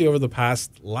 especially over the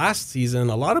last season,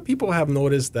 a lot of people have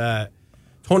noticed that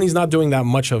Tony's not doing that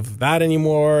much of that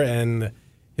anymore, and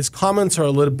his comments are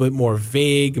a little bit more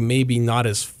vague, maybe not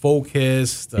as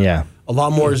focused. Yeah. A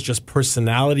lot more is just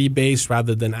personality-based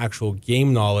rather than actual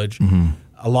game knowledge.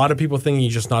 A lot of people think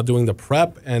he's just not doing the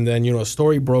prep, and then, a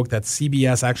story broke that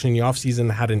CBS actually in the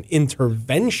offseason had an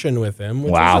intervention with him,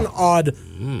 which is an odd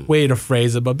way to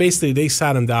phrase it, but basically they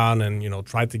sat him down and,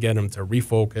 tried to get him to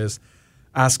refocus,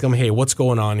 ask him, hey, what's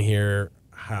going on here?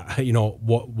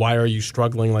 Why are you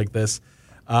struggling like this?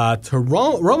 To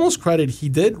Romo's credit, he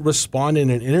did respond in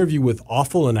an interview with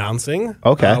Awful Announcing.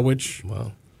 Okay. Which,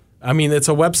 I mean, it's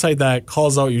a website that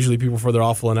calls out usually people for their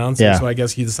awful announcing, so I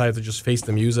guess he decided to just face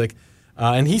the music.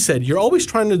 And he said, you're always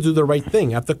trying to do the right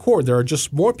thing. At the core, there are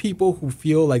just more people who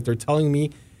feel like they're telling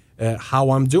me how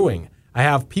I'm doing. I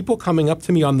have people coming up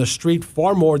to me on the street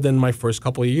far more than my first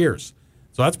couple of years.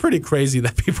 So that's pretty crazy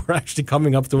that people are actually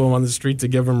coming up to him on the street to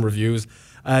give him reviews.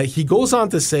 He goes on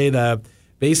to say that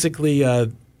basically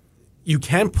you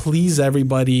can't please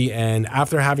everybody, and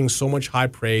after having so much high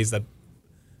praise that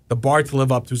the bar to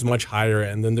live up to is much higher,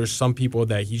 and then there's some people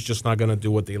that he's just not going to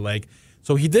do what they like.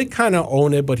 So he did kind of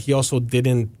own it, but he also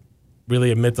didn't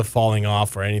really admit to falling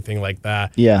off or anything like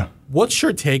that. Yeah. What's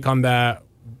your take on that?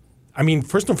 I mean,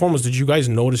 first and foremost, did you guys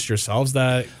notice yourselves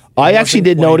that? I actually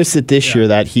did notice it this year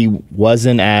that he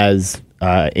wasn't as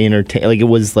entertaining. Like, it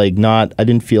was not, I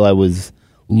didn't feel I was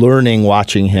learning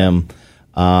watching him.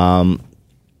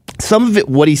 some of it,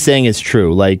 what he's saying is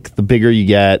true. Like, the bigger you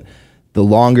get, the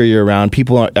longer you're around,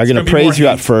 people are going to praise you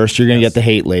at first. You're going to get the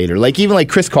hate later. Like, even like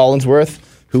Chris Collinsworth,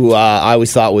 who I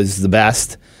always thought was the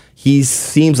best, he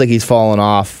seems like he's fallen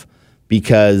off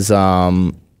because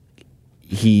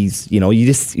he's, you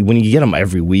just, when you get him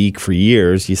every week for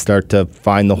years, you start to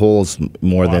find the holes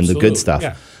more than the good stuff.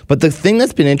 Yeah. But the thing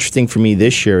that's been interesting for me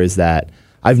this year is that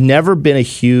I've never been a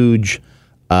huge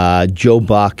Joe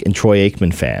Buck and Troy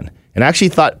Aikman fan. And I actually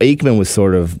thought Aikman was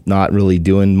sort of not really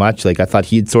doing much. Like, I thought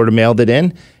he'd sort of mailed it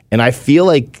in. And I feel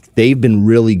like they've been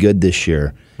really good this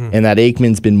year. And that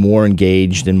Aikman's been more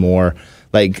engaged and more,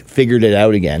 like, figured it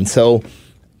out again. So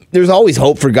there's always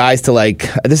hope for guys to,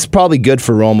 like, this is probably good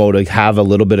for Romo to have a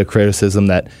little bit of criticism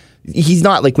that he's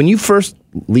not, like, when you first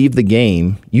leave the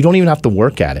game, you don't even have to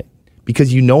work at it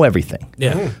because you know everything.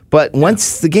 Yeah. But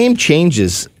once the game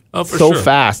changes so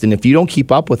fast, and if you don't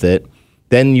keep up with it,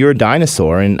 then you're a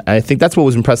dinosaur. And I think that's what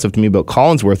was impressive to me about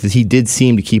Collinsworth is he did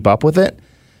seem to keep up with it.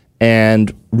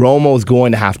 And Romo's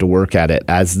going to have to work at it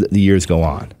as the years go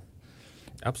on.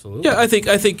 Absolutely. Yeah, I think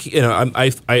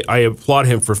I applaud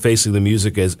him for facing the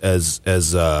music as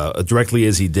directly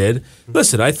as he did.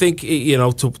 Listen, I think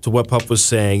to what Pup was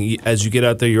saying, as you get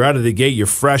out there, you're out of the gate, you're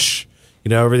fresh.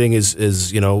 Everything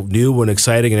is new and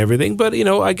exciting and everything. But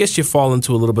I guess you fall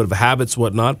into a little bit of habits,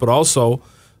 whatnot. But also,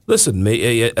 listen,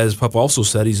 as Pup also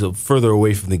said, he's further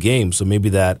away from the game, so maybe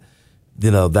that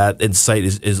insight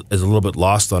is a little bit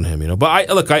lost on him, But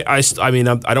I mean,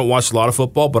 I don't watch a lot of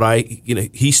football, but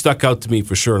he stuck out to me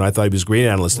for sure, and I thought he was a great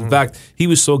analyst. In fact, he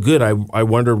was so good, I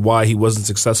wondered why he wasn't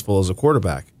successful as a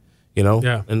quarterback,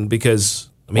 Yeah. And because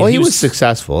he was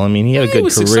successful. I mean, he had a good career.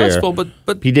 Successful,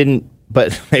 but he didn't.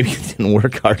 But maybe he didn't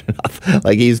work hard enough.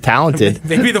 Like, he's talented.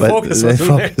 Maybe the focus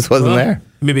wasn't there.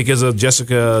 Maybe because of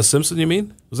Jessica Simpson, you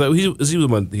mean? Was that he the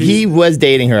one? He was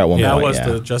dating her at one point. That was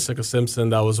the Jessica Simpson.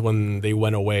 That was when they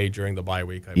went away during the bye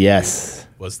week. I believe,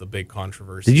 was the big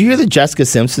controversy. Did you hear the Jessica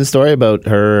Simpson story about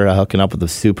her hooking up with a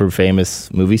super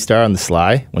famous movie star on the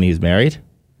sly when he was married?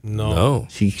 No.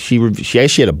 She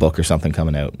had a book or something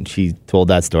coming out, and she told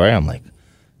that story. I'm like,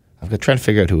 I'm trying to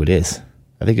figure out who it is.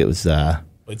 I think it was.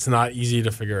 It's not easy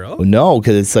to figure out. No,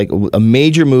 because it's like a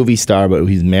major movie star, but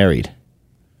he's married.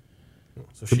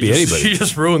 So could be anybody. She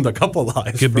just ruined a couple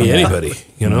lives. Could be anybody,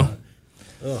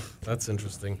 Oh, that's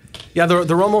interesting. Yeah, the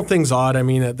Romo thing's odd. I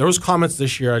mean, there was comments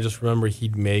this year I just remember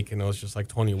he'd make, and it was just like,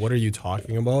 Tony, what are you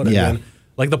talking about? And then,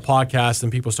 like, the podcast,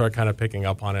 and people started kind of picking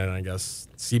up on it, and I guess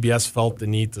CBS felt the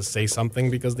need to say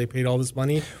something because they paid all this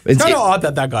money. It's kind of odd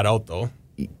that got out, though.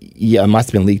 Yeah, it must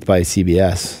have been leaked by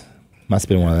CBS. Must have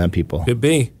been one of them people. Could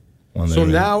be. So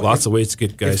now, lots of ways to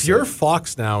get guys. If you're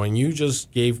Fox now and you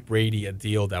just gave Brady a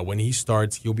deal that when he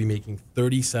starts, he'll be making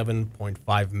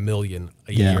 $37.5 million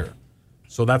a year.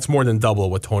 So that's more than double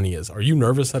what Tony is. Are you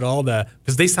nervous at all that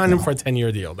because they signed him for a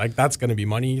 10-year deal? Like, that's going to be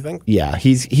money, you think? Yeah,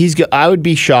 he's good. I would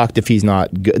be shocked if he's not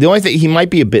good. The only thing, he might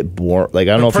be a bit bored. Like,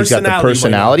 I don't know if he's got the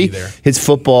personality. His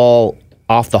football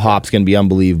off the hop's going to be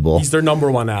unbelievable. He's their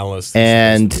number one analyst.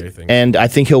 And I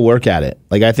think he'll work at it.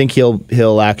 Like, I think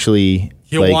he'll actually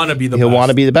want to be the best. He'll want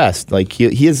to be the best. Like,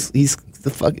 he's the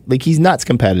fuck, like, he's nuts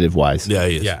competitive wise. Yeah,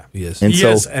 he is. Yeah, he is. And he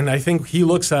is. And I think he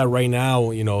looks at right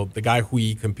now, the guy who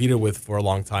he competed with for a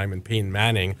long time, in Peyton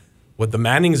Manning, what the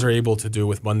Mannings are able to do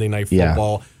with Monday Night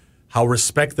Football. How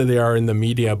respected they are in the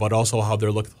media, but also how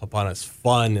they're looked upon as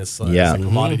fun, as a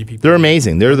commodity people. They're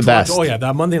amazing. They're the best. Oh yeah,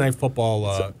 that Monday Night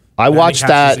Football. I watched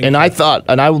that, and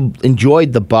I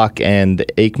enjoyed the Buck and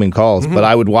Aikman calls, but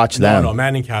I would watch them. No,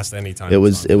 Manning cast anytime. It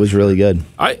was really good.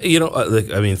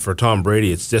 For Tom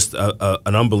Brady, it's just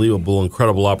an unbelievable,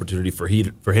 incredible opportunity for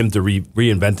him to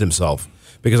reinvent himself.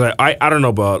 Because I don't know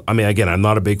about. I mean, again, I'm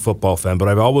not a big football fan, but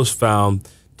I've always found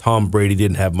Tom Brady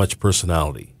didn't have much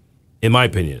personality, in my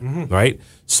opinion. Right.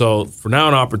 So for now,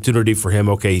 an opportunity for him.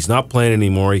 Okay, he's not playing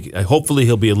anymore. Hopefully,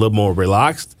 he'll be a little more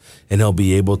relaxed. And he'll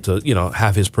be able to,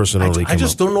 have his personality come I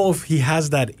just up. don't know if he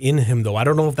has that in him, though. I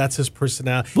don't know if that's his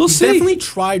personality. We'll He's see. Definitely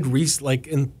tried,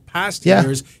 in past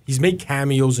years, he's made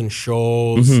cameos in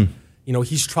shows.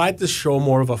 He's tried to show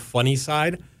more of a funny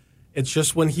side. It's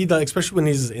just when he does, especially when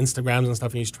he's Instagrams and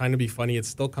stuff, and he's trying to be funny, it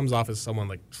still comes off as someone,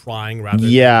 like, trying rather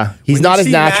than... he's not as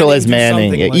natural as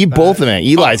Manning. Both of them.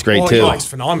 Eli's great, too. Eli's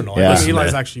phenomenal. I think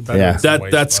Eli's actually better in some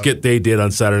ways, that skit they did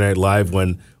on Saturday Night Live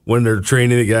when they're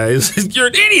training the guys, you're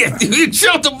an idiot. You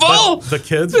shot the ball. The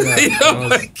kids. Oh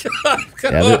my God!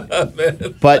 Come on,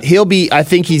 man. But I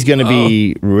think he's going to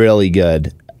be really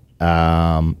good.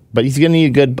 But he's going to need a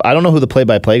good. I don't know who the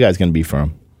play-by-play guy is going to be for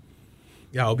him.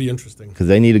 Yeah, it'll be interesting because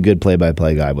they need a good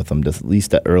play-by-play guy with him, just at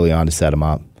least early on to set him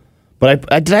up. But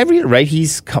did I read it right?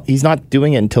 He's not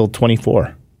doing it until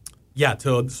 24. Yeah,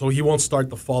 so he won't start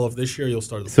the fall of this year. He'll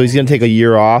start. So he's going to take a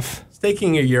year off? He's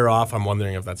taking a year off. I'm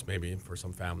wondering if that's maybe for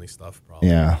some family stuff. Probably.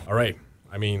 Yeah. All right.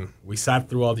 I mean, we sat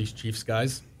through all these Chiefs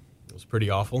guys. It was pretty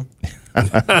awful.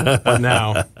 But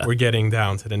now we're getting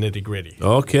down to the nitty-gritty.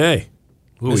 Okay.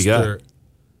 Who we got? Mr.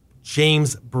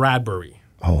 James Bradberry.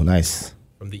 Oh, nice.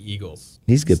 From the Eagles.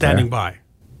 He's good Standing player. by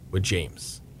with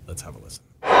James. Let's have a listen.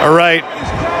 All right,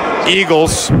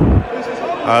 Eagles.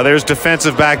 There's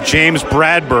defensive back James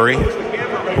Bradberry,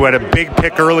 who had a big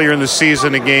pick earlier in the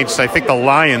season against, I think, the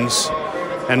Lions,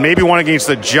 and maybe one against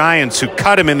the Giants, who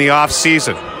cut him in the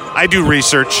offseason. I do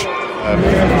research.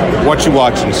 What you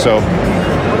watching? So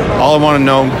all I want to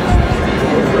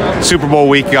know, Super Bowl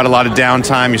week, you got a lot of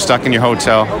downtime, you're stuck in your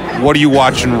hotel. What are you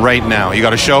watching right now? You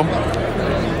got a show?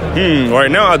 Right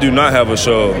now I do not have a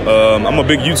show. I'm a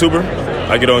big YouTuber.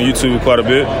 I get on YouTube quite a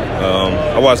bit.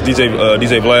 I watch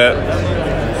DJ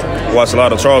Vlad. Watch a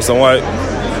lot of Charleston White.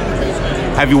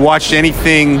 Have you watched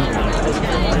anything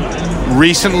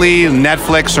recently,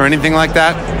 Netflix or anything like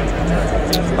that?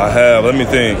 I have. Let me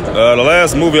think. The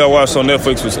last movie I watched on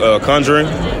Netflix was Conjuring.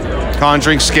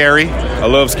 Conjuring, scary. I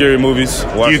love scary movies.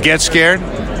 Do you get scared?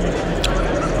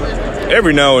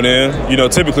 Every now and then.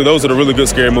 Typically those are the really good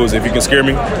scary movies. If you can scare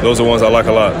me, those are the ones I like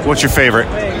a lot. What's your favorite?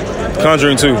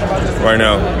 Conjuring 2, right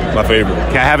now, my favorite.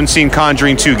 Okay, I haven't seen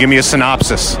Conjuring 2. Give me a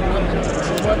synopsis.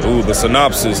 Ooh, the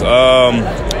synopsis.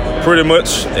 Pretty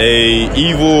much a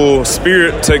evil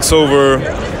spirit takes over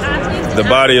the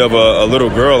body of a little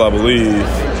girl, I believe.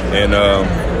 And,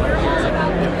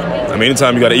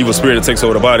 anytime you got an evil spirit that takes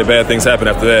over the body, bad things happen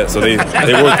after that. So they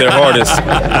work their hardest,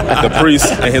 the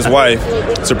priest and his wife,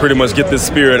 to pretty much get this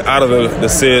spirit out of the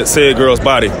said girl's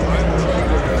body.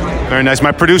 Very nice.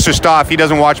 My producer, Stoff, he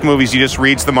doesn't watch movies. He just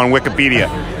reads them on Wikipedia.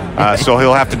 So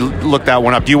he'll have to look that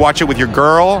one up. Do you watch it with your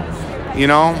girl?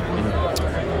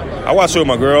 I watch it with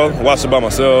my girl. I watch it by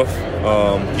myself.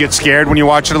 You get scared when you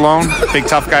watch it alone? Big,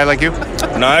 tough guy like you?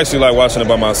 No, I actually like watching it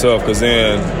by myself because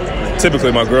then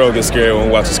typically my girl gets scared when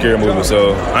we watch a scary movie.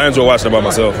 So I enjoy watching it by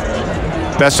myself.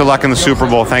 Best of luck in the Super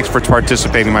Bowl. Thanks for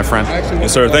participating, my friend.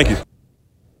 Yes, sir. Thank you.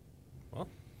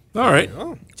 All right.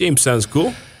 James sounds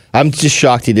cool. I'm just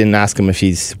shocked he didn't ask him if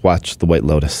he's watched The White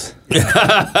Lotus.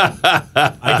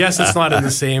 I guess it's not in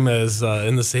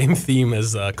the same theme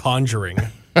as Conjuring.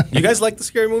 You guys like the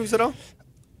scary movies at all?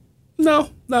 No,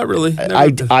 not really.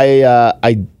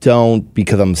 I don't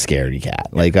because I'm a scaredy cat.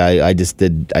 Like I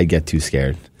get too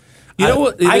scared. You know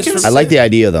what? I like the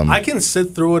idea of them. I can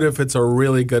sit through it if it's a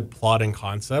really good plot and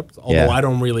concept. Although I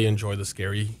don't really enjoy the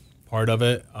scary part of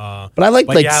it. But I like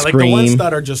Scream. Scream. Like the ones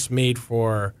that are just made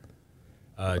for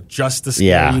just to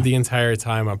scare you the entire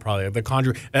time. I'm probably The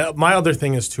Conjuring. My other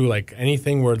thing is too, like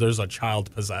anything where there's a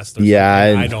child possessed. Or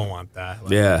I don't want that.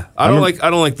 Like, I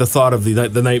don't like the thought of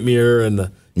the nightmare and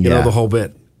the whole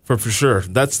bit for sure.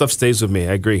 That stuff stays with me.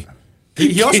 I agree.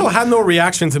 He also had no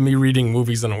reaction to me reading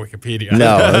movies on Wikipedia.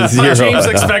 No, zero. James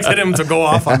expected him to go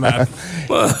off on that.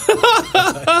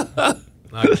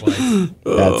 Not quite.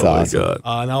 That's awesome.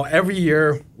 Now, every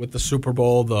year with the Super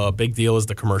Bowl, the big deal is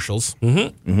the commercials.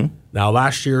 Mm-hmm. Now,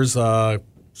 last year's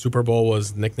Super Bowl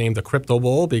was nicknamed the Crypto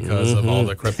Bowl because of all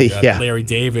the crypto. You had Larry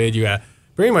David. You had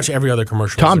pretty much every other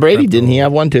commercial. Tom Brady, didn't he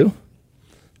have one too?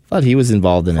 I thought he was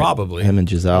involved in it. Probably. Him and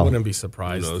Giselle. I wouldn't be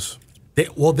surprised.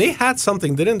 They had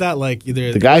something, didn't that? Like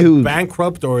either the guy who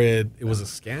bankrupt or it was a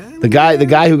scam. The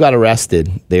guy who got arrested,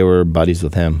 they were buddies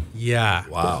with him. Yeah.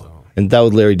 Wow. And that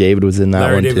was Larry David was in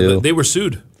that one too. They were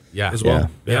sued. Yeah. As well.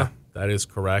 Yeah. That is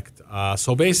correct.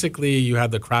 So basically, you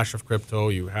had the crash of crypto.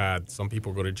 You had some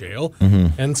people go to jail.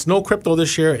 And it's no crypto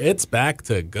this year. It's back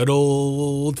to good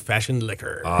old-fashioned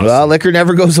liquor. Awesome. Well, liquor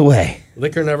never goes away.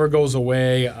 Liquor never goes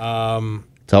away.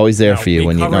 It's always there for you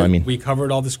when you know what I mean. We covered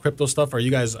all this crypto stuff. Are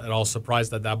you guys at all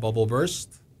surprised that bubble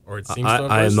burst? Or it seems to have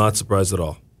burst? I am not surprised at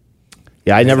all.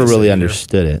 Yeah, I never really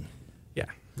understood it. Yeah,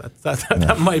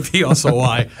 that might be also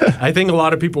why. I think a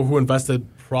lot of people who invested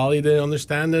probably didn't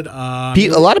understand it. A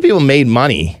lot of people made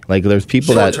money. Like there's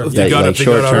people that short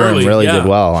term really did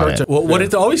well on it. Well, what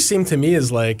it always seemed to me is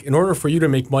like, in order for you to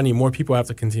make money, more people have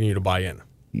to continue to buy in.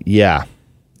 Yeah.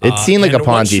 It seemed like a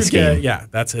Ponzi scheme.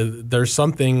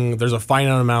 There's a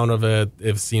finite amount of it.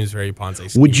 It seems very Ponzi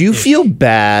scheme. Would you feel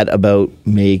bad about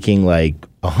making like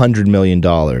 $100 million,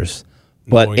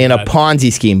 but in a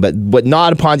Ponzi scheme, but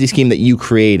not a Ponzi scheme that you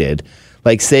created?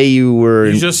 Like say you were...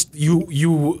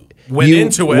 You went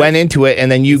into it,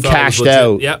 and then you cashed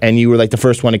out, and you were like the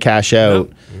first one to cash out.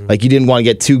 Yep. Like you didn't want to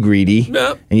get too greedy,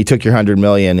 and you took your $100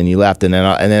 million and you left, and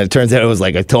then it turns out it was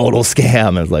like a total scam.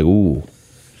 And it's like, ooh.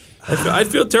 I'd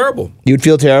feel terrible. You'd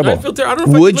feel terrible. I'd feel terrible. I don't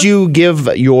know if Would you give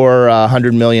your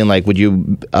 $100 million? Like, would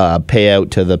you pay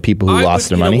out to the people who lost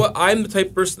their money? You know what? I'm the type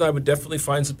of person I would definitely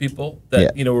find some people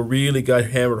that were really got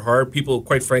hammered hard. People,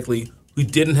 quite frankly, who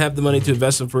didn't have the money to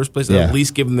invest in the first place, and at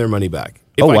least give them their money back.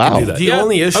 If I could do that. The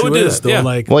only issue is though,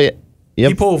 like,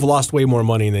 people have lost way more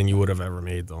money than you would have ever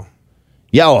made, though.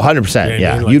 Yeah, 100%.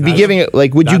 Yeah, I mean, like, you'd be giving it.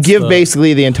 Like, would you give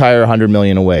basically the entire $100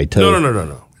 million away? To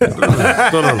No.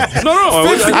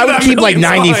 I would keep like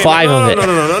 95 of it.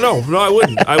 No, I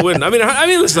wouldn't. I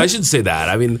mean, listen, I shouldn't say that.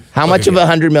 I mean, how much of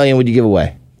 $100 million would you give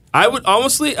away? I would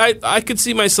honestly, I could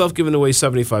see myself giving away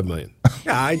 $75 million.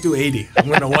 Yeah, I do 80. I'm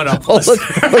going to one up. Look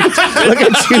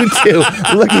at you two.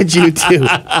 Look at you two.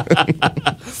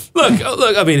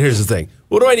 Look. I mean, here's the thing.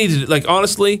 What do I need to do? Like,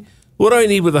 honestly, what do I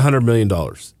need with $100 million?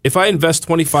 If I invest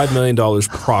 $25 million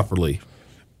properly,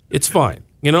 it's fine.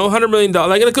 You know, $100 million.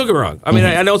 I got to cook it wrong. I mean,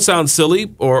 I know it sounds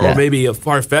silly or maybe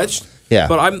far fetched. Yeah.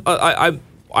 But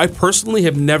I personally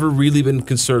have never really been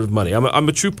concerned with money. I'm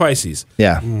a true Pisces.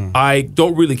 Yeah. I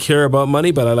don't really care about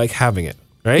money, but I like having it.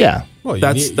 Right? Yeah. Well,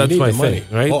 that's my thing.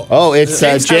 Right? Oh, it's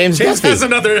James Duffy. Has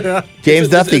another. James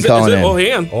Duffy calling in. Oh,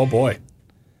 hang on. Oh boy.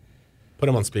 Put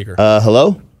him on speaker.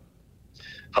 Hello.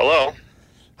 Hello.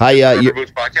 Hi. Rubber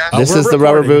Boots podcast. This is the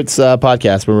Rubber Boots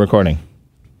podcast. We're recording.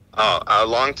 Oh, a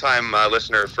long-time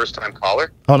listener, first-time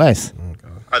caller. Oh, nice.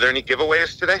 Are there any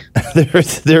giveaways today?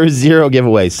 There is 0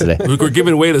 giveaways today. We're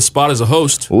giving away the spot as a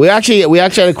host. We actually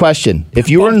had a question. If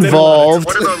you were involved,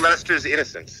 what about Lester's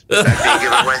innocence? Is that being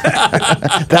given away?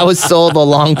 That was sold a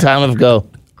long time ago.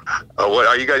 What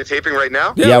are you guys taping right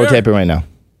now? Yeah, we're taping right now.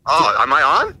 Oh, am I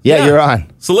on? Yeah, you're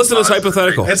on. So listen to this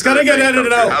hypothetical. It's gonna get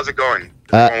edited out. How's it going? Is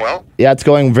it going well? Yeah, it's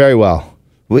going very well.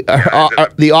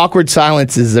 The awkward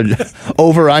silences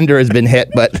over under has been hit,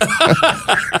 but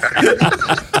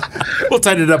we'll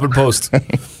tighten it up in post.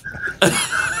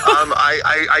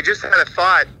 I just had a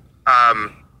thought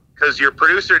because your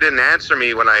producer didn't answer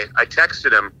me when I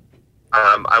texted him.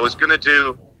 I was going to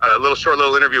do a short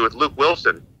little interview with Luke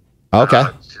Willson. Okay.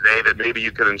 Today that maybe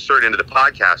you could insert into the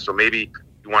podcast. So maybe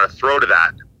you want to throw to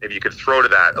that. Maybe you could throw to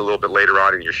that a little bit later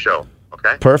on in your show.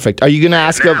 Okay. Perfect. Are you going to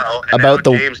ask about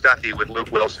the James Duffy with Luke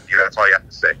Willson? Yeah, that's all you have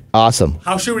to say. Awesome.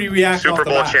 How should we react? Super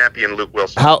Bowl champion Luke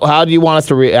Willson. How do you want us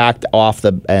to react off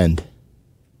the end?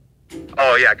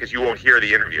 Oh yeah, because you won't hear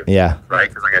the interview. Yeah. Right,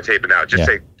 because I'm gonna tape it now. Just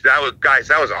say that was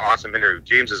an awesome interview.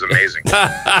 James is amazing.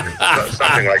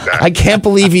 Something like that. I can't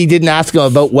believe he didn't ask him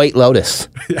about White Lotus.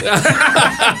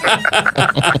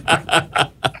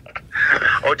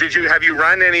 Oh, have you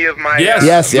run any of my?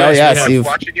 Yes. You've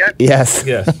watched it yet? Yes.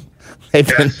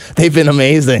 They've been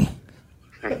amazing.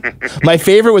 My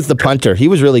favorite was the punter. He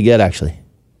was really good, actually.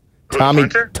 Tommy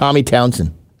Townsend.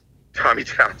 Tommy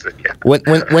Townsend, yeah.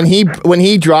 When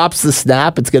he drops the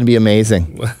snap, it's going to be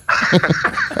amazing.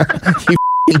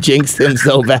 He jinxed him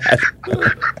so bad.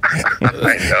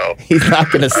 I know. He's not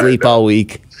going to sleep all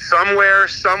week. Somewhere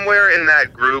in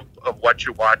that group of what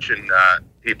you're watching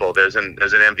people, there's an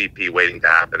MVP waiting to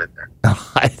happen in there.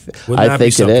 I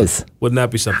think it is. Wouldn't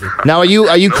that be something? Now, are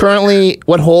you currently?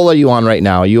 What hole are you on right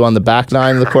now? Are you on the back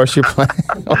nine of the course you're playing?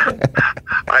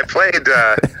 I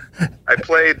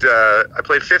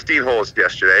played 15 holes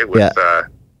yesterday with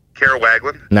Kara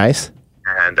Waglin. Nice.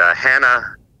 And Claire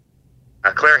Hanna.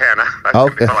 I call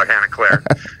her Hannah Claire.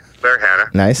 Claire Hanna.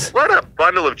 Nice. What a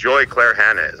bundle of joy Claire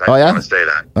Hanna is. I want to say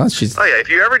that. Oh, if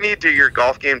you ever need your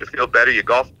golf game to feel better, you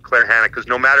golf Claire Hanna, because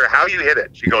no matter how you hit it,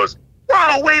 she goes,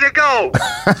 "Wow, way to go!"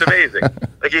 It's amazing.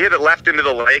 Like, you hit it left into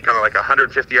the lake on like a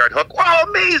 150-yard hook. Wow,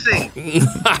 amazing!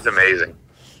 It's amazing.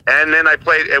 And then I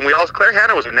played, and Claire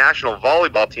Hanna was a national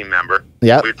volleyball team member.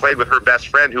 Yeah. We played with her best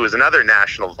friend, who was another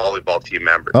national volleyball team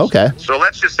member. Okay. So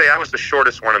let's just say I was the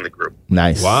shortest one in the group.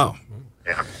 Nice. Wow.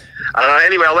 Yeah.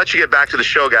 Anyway, I'll let you get back to the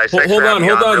show, guys. Thanks Hold for on.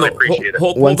 Really appreciate it.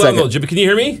 Hold on, Jimmy. Can you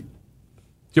hear me?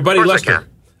 Your buddy Lester.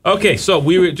 Okay, so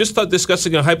we were just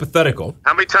discussing a hypothetical.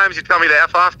 How many times you tell me to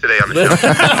F off today on the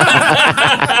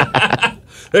show?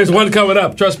 There's one coming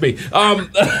up. Trust me.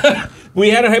 We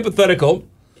had a hypothetical.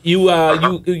 You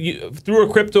through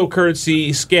a cryptocurrency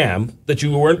scam that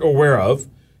you weren't aware of,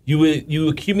 you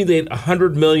accumulate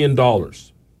 $100 million,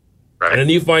 right? And then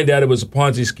you find out it was a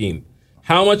Ponzi scheme.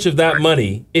 How much of that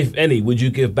money, if any, would you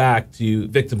give back to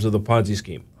victims of the Ponzi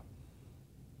scheme?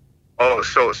 Oh,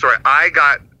 so sorry. I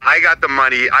got the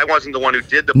money. I wasn't the one who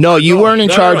did the. No, you weren't in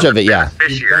charge of it. Yeah.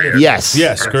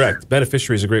 Yes, correct.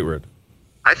 Beneficiary is a great word.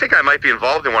 I think I might be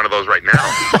involved in one of those right now.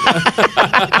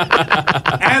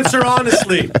 Answer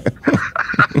honestly.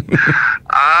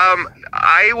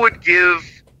 I would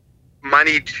give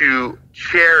money to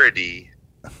charity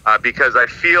because I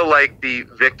feel like the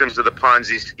victims of the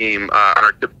Ponzi scheme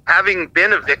are, having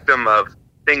been a victim of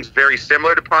things very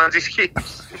similar to Ponzi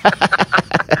schemes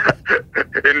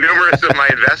in numerous of my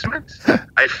investments,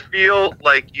 I feel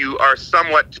like you are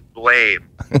somewhat to blame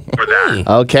for that.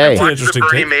 Okay. I watched the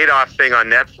Bernie Madoff thing on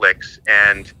Netflix,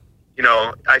 and,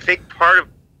 I think part of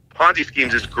Ponzi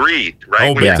schemes is greed,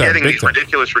 right? When you're getting these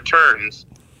ridiculous returns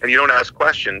and you don't ask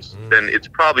questions, then it's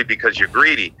probably because you're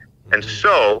greedy. And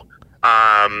so,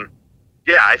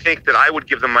 I think that I would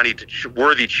give the money to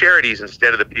worthy charities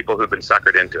instead of the people who've been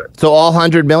suckered into it. So all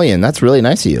 100 million. That's really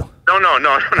nice of you. No.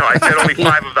 I said only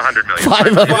 5 of the 100 million.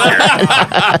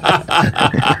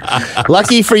 5 of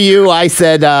Lucky for you, I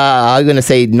said I'm going to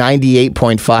say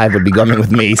 98.5 would be going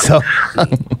with me. So.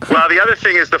 Well, the other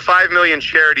thing is the 5 million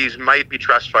charities might be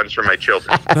trust funds for my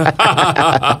children.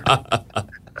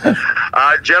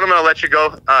 Gentlemen, I'll let you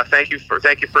go. Thank you for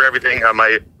everything.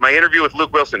 My interview with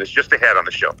Luke Willson is just ahead on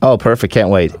the show. Oh, perfect. Can't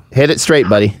wait. Hit it straight,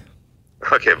 buddy.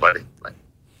 Okay, buddy. Bye.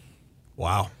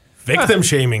 Wow. Victim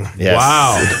shaming. Yes.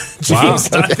 Wow. James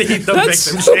Dundee, the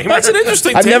victim shamer. That's an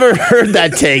interesting I've take. never heard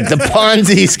that take. The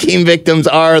Ponzi scheme victims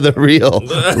are the real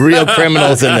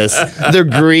criminals in this. Their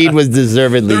greed was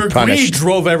deservedly Their punished. greed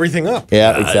drove everything up.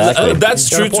 Yeah, exactly. That's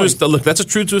true that's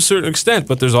true to a certain extent,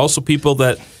 but there's also people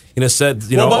that said,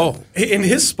 in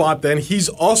his spot, then he's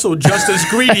also just as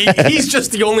greedy. He's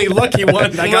just the only lucky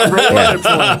one that got rewarded for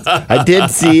it. I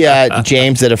did see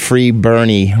James at a free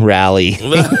Bernie rally.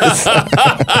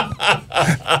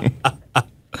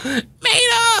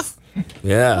 Madoff.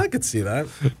 Yeah, I could see that.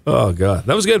 Oh God,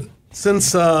 that was good.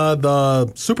 Since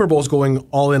the Super Bowl's going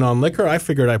all in on liquor, I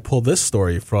figured I'd pull this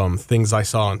story from things I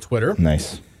saw on Twitter.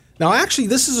 Nice. Now, actually,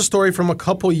 this is a story from a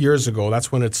couple years ago.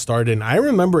 That's when it started. And I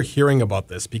remember hearing about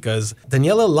this because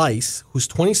Daniela Leiss, who's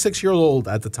 26 years old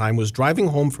at the time, was driving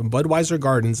home from Budweiser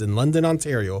Gardens in London,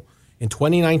 Ontario in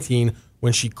 2019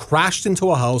 when she crashed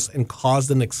into a house and caused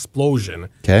an explosion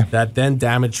that then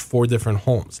damaged 4 different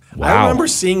homes. Wow. I remember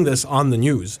seeing this on the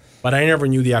news, but I never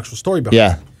knew the actual story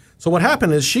behind it. So what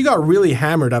happened is she got really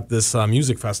hammered at this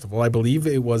music festival. I believe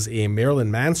it was a Marilyn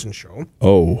Manson show.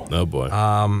 Oh boy.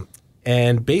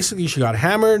 And basically, she got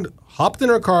hammered, hopped in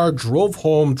her car, drove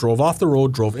home, drove off the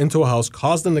road, drove into a house,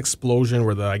 caused an explosion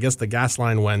where I guess the gas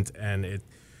line went, and it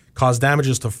caused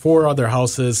damages to 4 other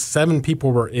houses. 7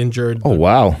 people were injured. Oh,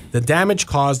 wow. The damage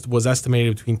caused was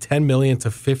estimated between $10 million to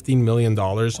 $15 million.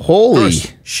 Holy.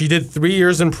 First, she did 3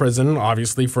 years in prison,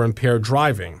 obviously, for impaired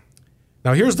driving.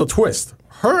 Now, here's the twist.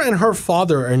 Her and her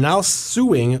father are now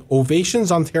suing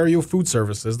Ovations Ontario Food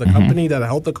Services, the company that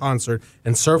held the concert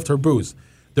and served her booze.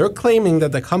 They're claiming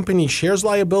that the company shares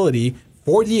liability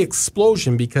for the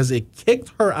explosion because it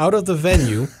kicked her out of the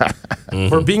venue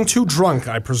for being too drunk,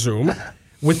 I presume,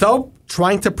 without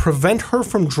trying to prevent her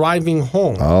from driving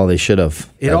home. Oh, they should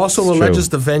have. It also alleges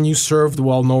the venue served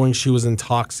while knowing she was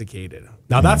intoxicated.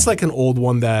 Now, that's like an old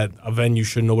one that a venue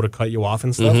should know to cut you off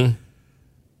and stuff.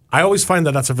 I always find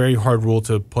that that's a very hard rule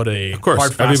to put a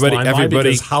hard, fast line by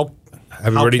because how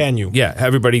can you? Yeah,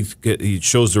 everybody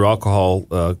shows their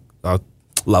alcohol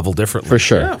level differently. For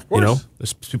sure. Yeah, of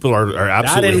course. People are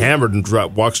absolutely hammered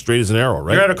and walk straight as an arrow,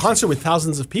 right? You're at a concert with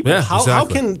thousands of people. Yeah, how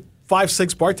can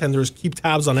 5-6 bartenders keep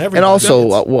tabs on everything? And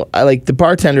also, the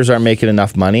bartenders aren't making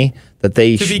enough money that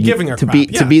they to be giving her to crap.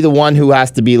 to be the one who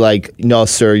has to be like, no,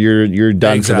 sir, you're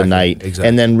done for the night,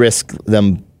 and then risk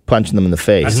them punching them in the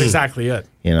face. That's exactly it.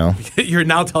 You're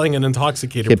now telling an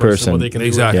intoxicated person what they can do.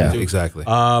 Exactly.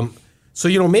 So,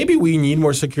 maybe we need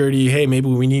more security. Hey, maybe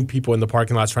we need people in the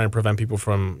parking lots trying to prevent people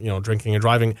from, drinking and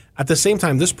driving. At the same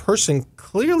time, this person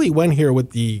clearly went here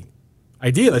with the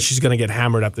idea that she's going to get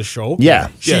hammered at the show. Yeah.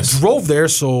 She drove there,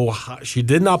 so she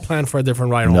did not plan for a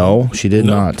different ride home. No, she did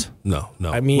not. No.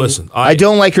 I mean, listen, I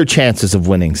don't like her chances of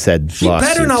winning, said she lawsuit.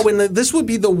 better not win. This would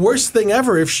be the worst thing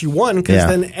ever if she won, because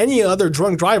then any other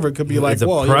drunk driver could be like, the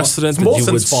well, precedent it's that you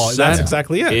would Molson's fault. set That's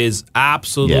exactly it. Is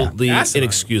absolutely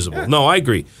inexcusable. Yeah. No, I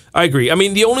agree. I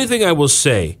mean, the only thing I will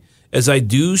say is I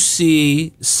do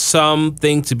see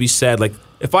something to be said. Like,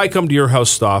 if I come to your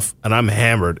house, Stoff, and I'm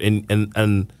hammered,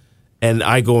 and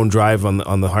I go and drive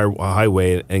on the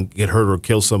highway and get hurt or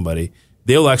kill somebody,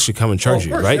 they'll actually come and charge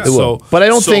you, right? Yeah. So, but I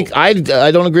don't think I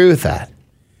don't agree with that.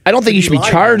 I don't think you should be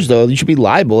charged though. You should be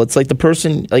liable. It's like the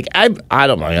person. Like I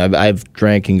don't know. I've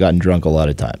drank and gotten drunk a lot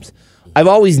of times. I've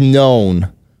always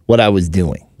known what I was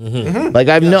doing. Like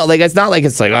it's not like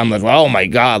it's like I'm like, oh my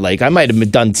god, like I might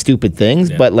have done stupid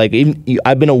things, but like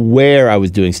I've been aware I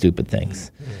was doing stupid things.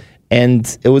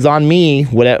 And it was on me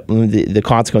the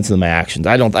consequences of my actions.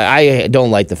 I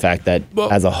don't like the fact that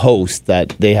as a host that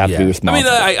they have to be responsible.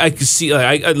 I mean, I can see.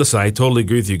 Listen, I totally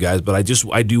agree with you guys, but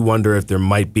I do wonder if there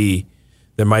might be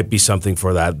there might be something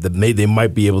for that. They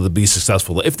might be able to be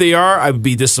successful. If they are, I would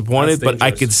be disappointed, but I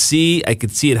could see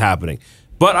it happening.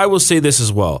 But I will say this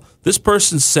as well. This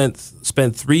person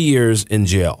spent 3 years in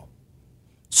jail.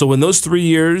 So in those 3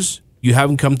 years, you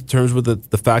haven't come to terms with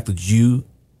the fact that you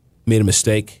made a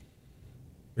mistake.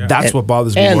 Yeah. That's what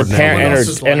bothers me more than anyone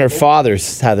else. And her father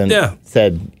haven't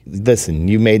said, listen,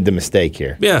 you made the mistake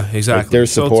here. Yeah, exactly. Like they're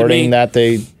supporting that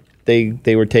they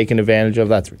were taken advantage of.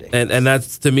 That's ridiculous. And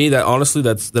that's, to me, that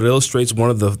illustrates one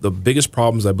of the biggest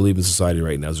problems I believe in society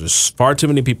right now. Is there's far too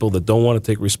many people that don't want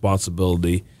to take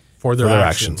responsibility for their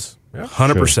actions.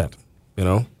 100%. You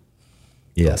know?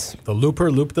 Yes. The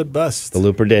looper looped it best. The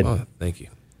looper did. Oh, thank you.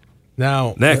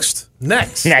 Now, next.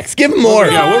 Give him more.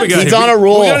 What we got? He's on a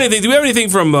roll. Do we have anything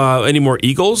from any more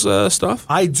Eagles stuff?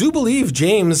 I do believe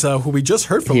James, who we just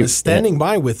heard from, is standing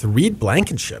by with Reed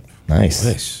Blankenship. Nice.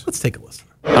 Let's take a listen.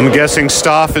 I'm guessing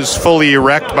Stoff is fully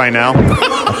erect by now.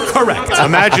 Correct.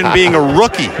 Imagine being a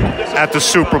rookie at the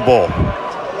Super Bowl.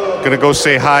 Gonna go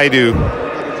say hi to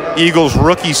Eagles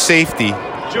rookie safety,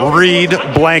 Reed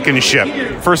Blankenship.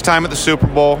 First time at the Super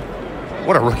Bowl.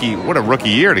 What a rookie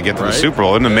year to get to the Super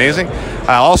Bowl. Isn't it amazing?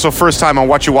 Also, first time on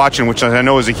What You Watchin', which I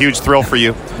know is a huge thrill for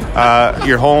you.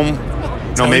 You're home,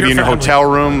 maybe in your hotel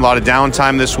room, a lot of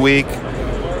downtime this week.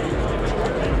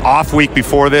 Off week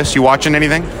before this, you watching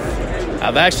anything?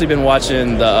 I've actually been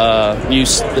watching the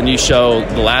new show,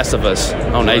 The Last of Us,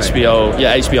 on HBO.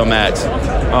 Yeah, HBO Max.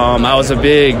 I was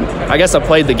I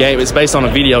played the game. It's based on a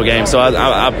video game, so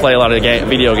I play a lot of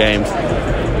video games.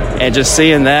 And just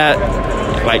seeing that,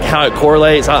 like how it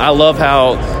correlates. I love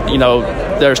how,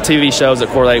 there's TV shows that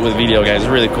correlate with video games.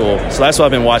 It's really cool. So that's what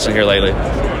I've been watching here lately.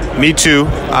 Me too.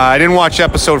 I didn't watch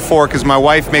episode 4 because my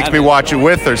wife makes me watch it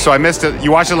with her, so I missed it. You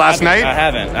watched it last night? I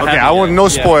haven't. I want no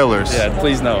spoilers. Yeah,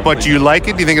 please no. But do you like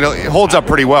it? Do you think it holds up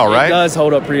pretty well, right? It does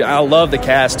hold up pretty. I love the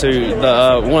cast too.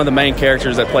 One of the main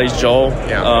characters that plays Joel,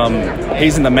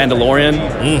 he's in The Mandalorian.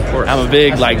 I'm a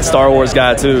big Star Wars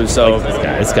guy too. So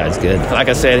this guy's good. Like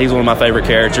I said, he's one of my favorite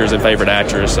characters and favorite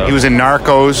actors. So he was in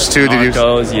Narcos too.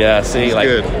 Narcos, yeah. See,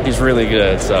 he's really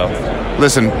good. So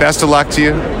listen, best of luck to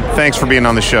you. Thanks for being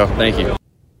on the show. Thank you.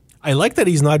 I like that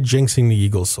he's not jinxing the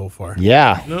Eagles so far.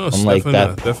 Yeah. No, I'm like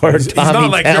that poor He's Tommy not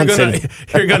like Townsend.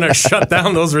 you're gonna shut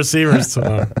down those receivers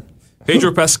tomorrow.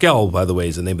 Pedro Pascal, by the way,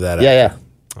 is the name of that actor. Yeah.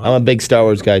 I'm a big Star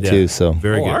Wars guy too, so.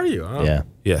 Very good. Are you? Oh. Yeah.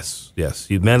 Yes.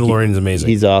 Mandalorian is amazing.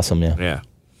 He's awesome, yeah. Yeah.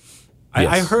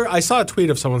 I saw a tweet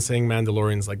of someone saying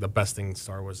Mandalorian's like the best thing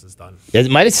Star Wars has done. It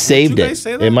might have saved Did you it. guys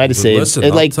say that? It might have saved Listen,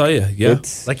 it. I'll tell you, yeah.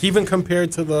 Like even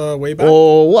compared to the way back.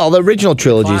 Oh, well, the original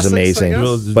trilogy is Classics, I amazing,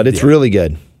 guess? but it's really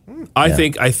good. I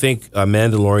think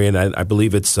Mandalorian. I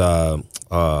believe it's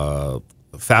Favreau.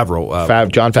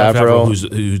 John Favreau,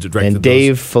 who's directed and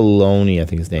Dave Filoni, I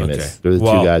think his name Okay. is. They're the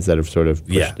two guys that have sort of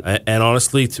pushed it. And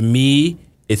honestly, to me,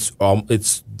 it's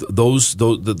the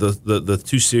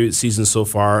two seasons so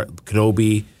far.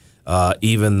 Kenobi,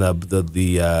 even the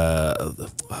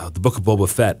Book of Boba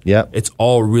Fett. Yeah, it's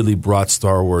all really brought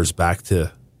Star Wars back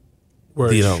to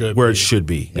where it should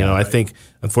be. I think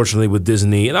unfortunately with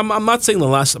Disney, and I'm not saying the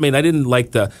last. I mean, I didn't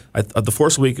like the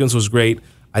Force Awakens was great.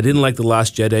 I didn't like The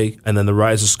Last Jedi, and then The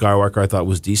Rise of Skywalker I thought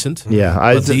was decent. Yeah,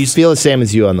 I feel the same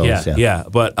as you on those. Yeah.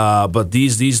 But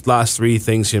these last three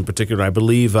things in particular, I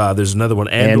believe there's another one,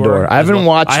 Andor. I've only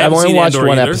watched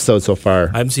one episode so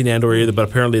far. I haven't seen Andor either, but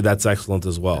apparently that's excellent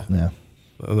as well. Yeah,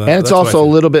 and it's also a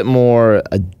little bit more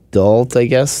adult, I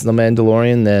guess, The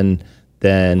Mandalorian than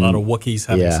a lot of Wookiees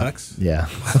having sex. Yeah.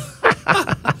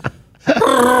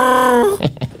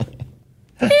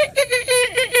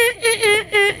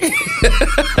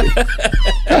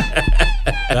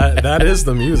 that is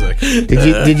the music.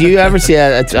 Did you ever see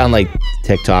that? It's on like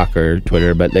TikTok or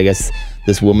Twitter, but I guess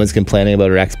this woman's complaining about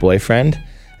her ex-boyfriend.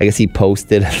 I guess he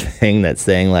posted a thing that's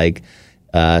saying like,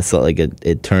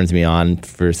 it turns me on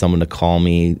for someone to call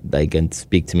me and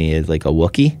speak to me as like a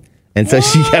Wookiee. And so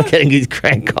she kept getting these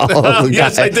crank calls.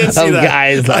 Yes, I did see that.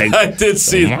 Guys like, I did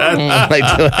see that.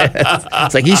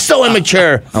 It's like, he's so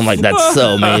immature. I'm like, that's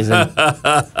so amazing.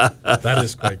 That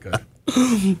is quite good.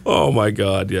 Oh, my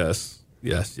God, yes.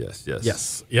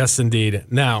 Yes, indeed.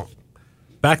 Now,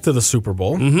 back to the Super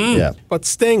Bowl. Mm-hmm. Yeah. But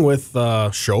staying with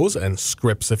shows and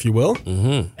scripts, if you will,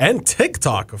 and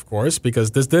TikTok, of course,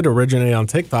 because this did originate on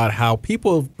TikTok, how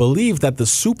people believe that the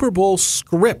Super Bowl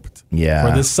script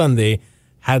for this Sunday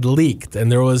had leaked.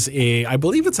 And there was I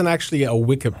believe it's actually a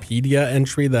Wikipedia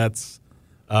entry that's,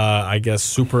 I guess,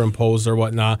 superimposed or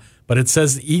whatnot. But it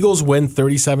says the Eagles win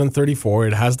 37-34.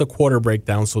 It has the quarter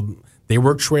breakdown. So they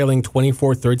were trailing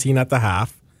 24-13 at the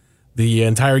half. The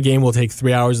entire game will take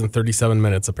 3 hours and 37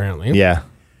 minutes, apparently. Yeah.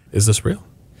 Is this real?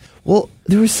 Well,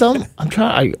 there was some. I'm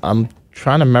trying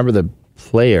to remember the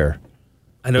player.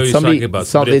 I know you're talking about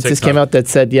somebody. It just came out that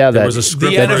said, there that was a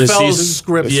script. The NFL's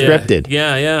scripted.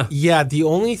 Yeah. Yeah, the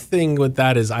only thing with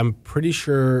that is I'm pretty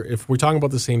sure if we're talking about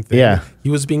the same thing,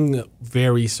 he was being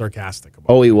very sarcastic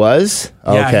about it. Oh, he was?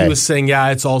 Yeah, okay. he was saying,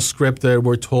 it's all scripted.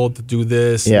 We're told to do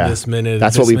this in this minute.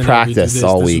 That's this what we minute, practice this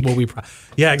all is week. what we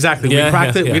yeah, exactly.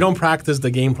 We don't practice the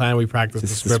game plan. We practice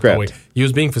the script. He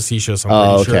was being facetious,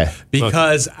 I'm pretty sure.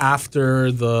 Because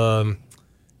after the...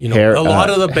 a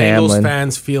lot of the Bengals Hamlin.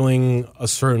 fans feeling a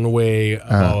certain way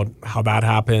about how that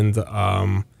happened.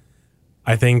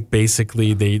 I think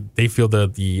basically they feel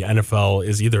that the NFL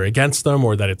is either against them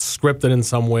or that it's scripted in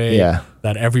some way. Yeah.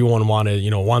 That everyone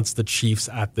wants the Chiefs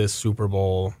at this Super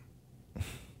Bowl.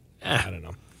 I don't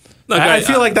know. Look, I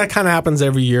feel like that kind of happens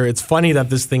every year. It's funny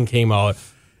that this thing came out.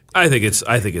 I think it's.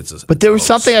 But there was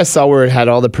something I saw where it had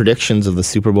all the predictions of the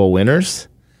Super Bowl winners.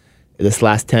 This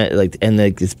last 10,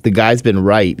 the guy's been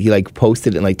right. He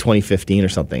posted it in 2015 or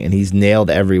something, and he's nailed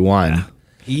every one.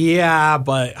 Yeah,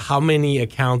 but how many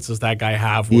accounts does that guy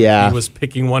have where he was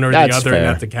picking one or the other and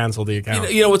had to cancel the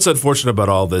account? You know what's unfortunate about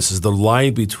all this is the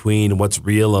line between what's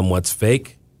real and what's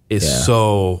fake is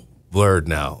so blurred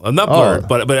now. Not blurred,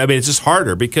 but I mean it's just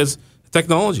harder because of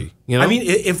technology. I mean,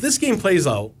 if this game plays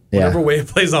out, whatever way it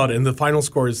plays out, and the final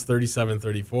score is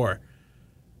 37-34.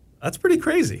 That's pretty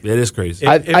crazy. It is crazy.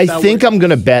 I think I'm going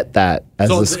to bet that as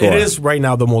the score. It is right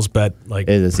now the most bet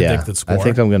predicted score. I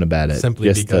think I'm going to bet it.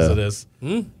 Simply because it is.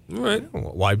 All right.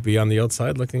 Why be on the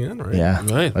outside looking in, right? Yeah.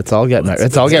 Right. Let's all get rich.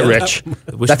 That's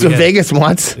what had. Vegas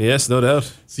wants. Yes, no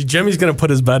doubt. See, Jimmy's going to put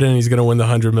his bet in and he's going to win the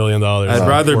 $100 million. I'd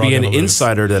rather be an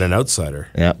insider than an outsider.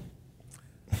 Yep.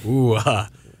 Ooh,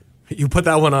 you put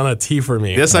that one on a tee for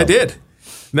me. Yes, I did.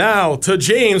 Now to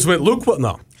James with Luke.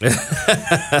 No.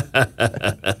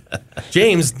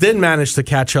 James did manage to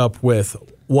catch up with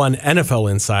one NFL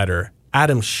insider,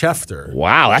 Adam Schefter.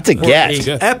 Wow, that's a get.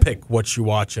 Epic What You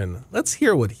Watchin. Let's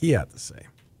hear what he had to say.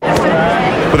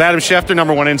 With Adam Schefter,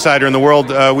 number one insider in the world,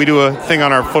 we do a thing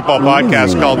on our football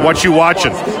podcast called What You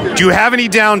Watchin. Do you have any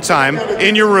downtime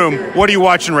in your room? What are you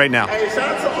watching right now?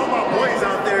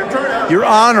 Your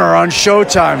Honor on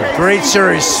Showtime. Great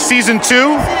series. Season 2?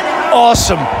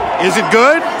 Awesome. Is it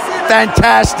good?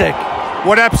 Fantastic.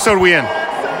 What episode are we in?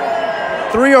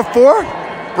 3 or 4?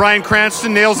 Bryan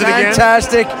Cranston nails it again?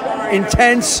 Fantastic,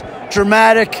 intense,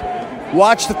 dramatic.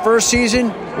 Watch the first season,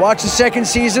 watch the second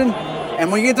season,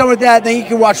 and when you get done with that, then you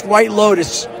can watch White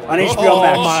Lotus on HBO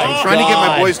Max. I'm trying to get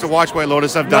my boys to watch White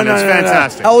Lotus. I've done it. It's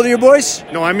fantastic. How old are your boys?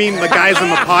 No, I mean the guys on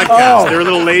the podcast. They're a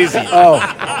little lazy.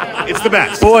 It's the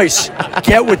best. Boys,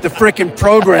 get with the frickin'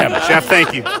 program. Chef,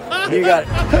 thank you. You got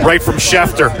it. Right from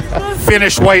Schefter.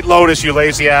 Finish White Lotus, you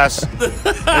lazy ass.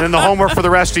 And then the homework for the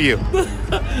rest of you.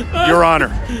 Your Honor.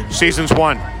 Seasons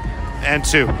 1 and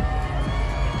 2.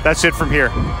 That's it from here.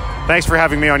 Thanks for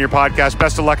having me on your podcast.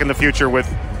 Best of luck in the future with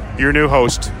your new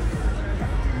host,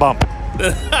 Bump.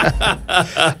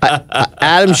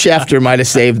 Adam Schefter might have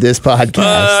saved this podcast.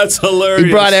 That's hilarious.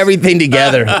 He brought everything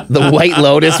together. The White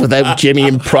Lotus without Jimmy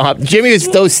impromptu. Jimmy was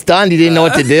so stunned he didn't know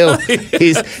what to do.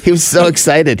 He was so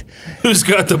excited. Who's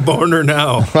got the boner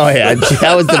now? Oh yeah,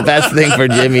 that was the best thing for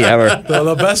Jimmy ever.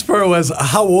 The best part was,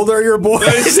 how old are your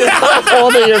boys? How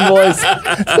old are your boys?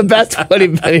 It's the best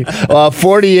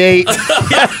 48.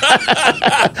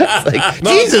 It's like,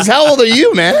 Jesus, how old are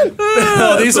you, man?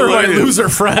 No, these are my loser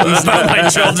friends, not my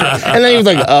children. And then he was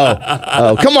like,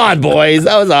 oh, come on, boys.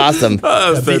 That was awesome.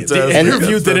 The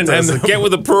interview didn't end. Get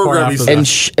with the program.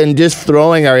 And just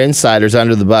throwing our insiders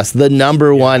under the bus. The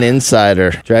number one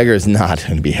insider. Drager is not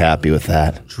going to be happy with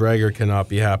that. Drager cannot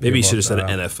be happy. Maybe you should have said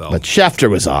NFL. But Schefter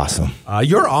was awesome.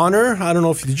 Your Honor. I don't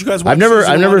know if did you guys watch?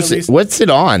 I've never seen. What's it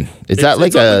on? Is that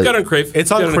like a? Got on Crave.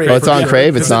 It's on Crave. Oh, it's on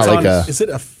Crave. It's not like a. Is it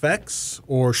FX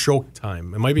or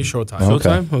Showtime? It might be Showtime.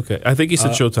 Showtime. Okay. I think he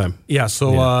said Showtime. Yeah.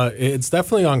 So it's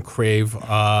definitely on Crave.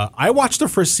 I watched the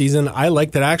first season. I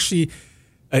liked it. Actually,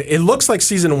 it looks like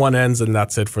season 1 ends and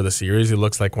that's it for the series. It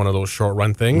looks like one of those short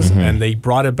run things, and they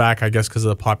brought it back, I guess, because of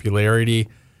the popularity.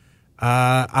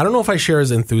 I don't know if I share his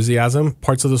enthusiasm.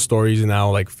 Parts of the stories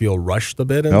now feel rushed a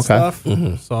bit and stuff.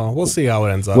 So we'll see how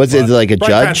it ends up. Was it like a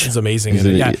judge? It's amazing.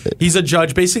 He's a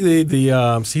judge. Basically,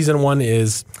 the season 1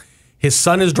 is his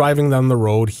son is driving down the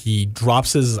road. He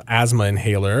drops his asthma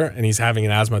inhaler and he's having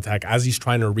an asthma attack. As he's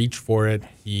trying to reach for it,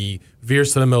 he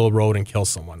veers to the middle of the road and kills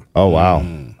someone. Oh wow!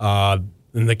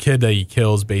 And the kid that he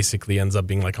kills basically ends up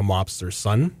being like a mobster's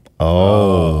son.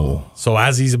 Oh. So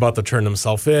as he's about to turn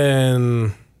himself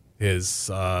in,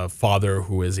 his father,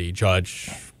 who is a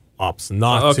judge, ups,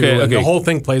 not Okay, to. okay. The whole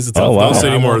thing plays itself. Oh, wow. Don't say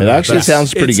any more It than that. actually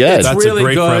sounds pretty good. It's That's really a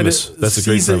great good. premise. That's a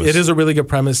great premise. It is a really good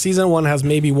premise. Season 1 has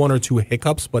maybe 1 or 2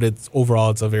 hiccups, but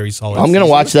overall it's a very solid. I'm going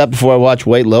to watch that before I watch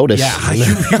White Lotus. Yeah,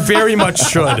 you very much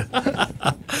should.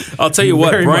 I'll tell you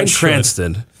what, Very Bryan much should.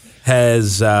 Cranston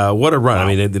has what a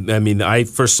run. I mean, I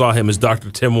first saw him as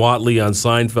Dr. Tim Watley on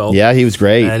Seinfeld. Yeah, he was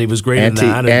great. And he was great in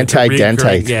that. And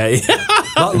Anti-dentite. Yeah.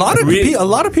 A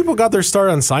lot of people got their start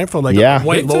on Seinfeld, like Yeah.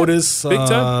 White Big time. Lotus, Big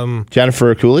time.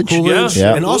 Jennifer Coolidge.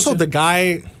 Yeah. and also the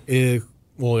guy.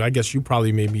 Well, I guess you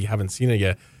probably maybe haven't seen it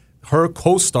yet. Her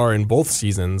co-star in both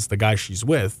seasons, the guy she's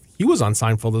with, he was on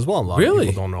Seinfeld as well. A lot Really?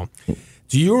 of people don't know.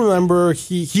 Do you remember?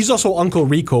 He's also Uncle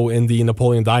Rico in the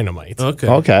Napoleon Dynamite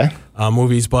Okay.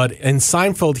 movies, but in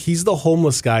Seinfeld, he's the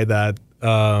homeless guy that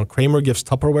Kramer gives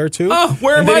Tupperware to. Oh,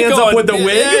 where and am then I he ends going? up with the wig.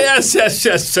 Yes. You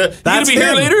gonna That's be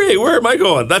here him. later? Hey, where am I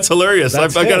going? That's hilarious.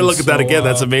 I've got to him. look at that So, again.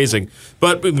 That's amazing.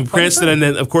 But Cranston, and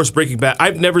then of course Breaking Bad.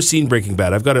 I've never seen Breaking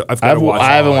Bad. I've got to watch.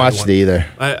 I haven't watched it either.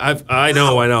 I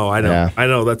know. Yeah. I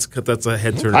know. That's a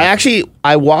head turner.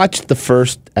 I watched the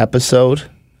first episode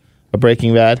of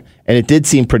Breaking Bad, and it did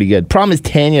seem pretty good. Problem is,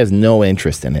 Tanya has no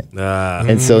interest in it,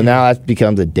 and so now that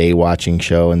becomes a day watching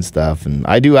show and stuff. And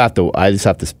I just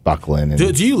have to buckle in.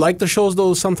 And Do you like the shows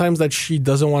though? Sometimes that she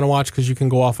doesn't want to watch because you can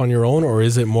go off on your own, or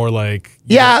is it more like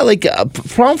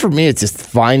problem for me? It's just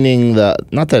finding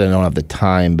not that I don't have the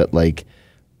time, but like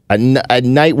at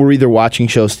night we're either watching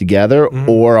shows together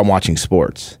or I'm watching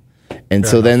sports, and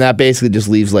so then that basically just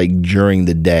leaves like during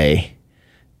the day.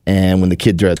 And when the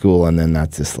kids are at school, and then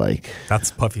that's just like...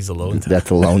 That's Puffy's alone time. That's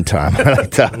alone time.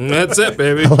 That's it,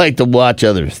 baby. I like to watch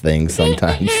other things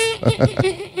sometimes.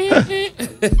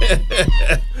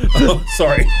 Oh,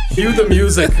 sorry. Cue the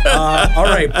music. All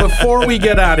right, before we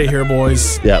get out of here,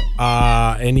 boys. Yep.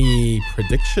 Any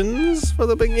predictions for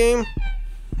the big game?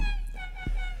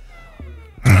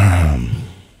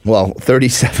 Well,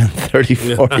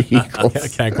 37-34 Eagles. I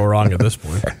can't go wrong at this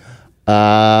point.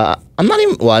 I'm not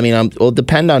even. Well, I mean, it'll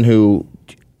depend on who.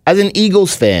 As an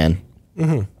Eagles fan,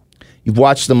 you've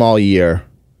watched them all year.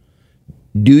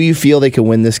 Do you feel they can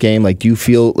win this game? Like, do you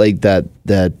feel like that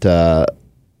they're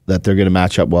going to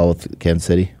match up well with Kansas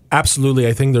City? Absolutely.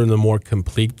 I think they're the more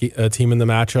complete team in the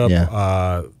matchup.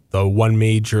 Yeah. The one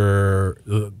major,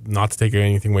 not to take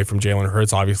anything away from Jalen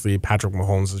Hurts, obviously Patrick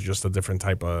Mahomes is just a different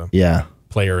type of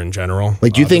player in general.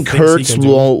 Like, do you think Hurts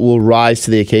will rise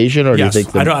to the occasion, or yes, do you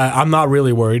think I'm not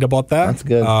really worried about that. That's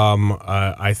good.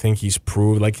 I think he's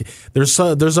proved like there's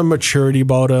a maturity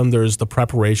about him. There's the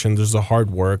preparation. There's the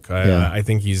hard work. I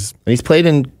think he's played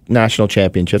in national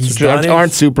championships, which done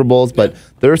aren't Super Bowls, but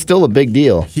they're still a big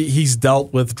deal. He's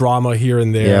dealt with drama here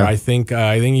and there. Yeah. I think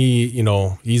he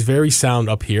he's very sound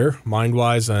up here mind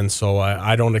wise, and so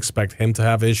I don't expect him to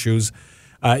have issues.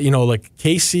 Like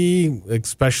KC,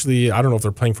 especially, I don't know if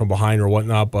they're playing from behind or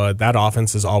whatnot, but that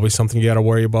offense is always something you got to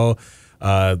worry about.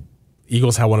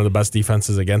 Eagles have one of the best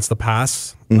defenses against the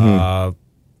pass.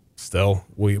 Still,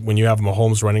 when you have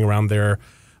Mahomes running around there,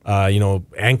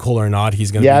 ankle or not,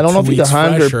 he's going to be I don't know if 2 he's weeks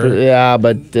 100.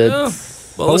 fresher.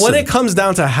 But when it comes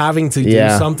down to having to do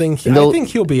something, I think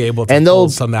he'll be able to. And pull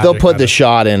some magic they'll put the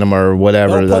shot in him or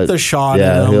whatever. They'll put the shot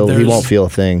in him. He won't feel a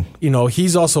thing.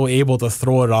 He's also able to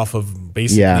throw it off of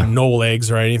basically no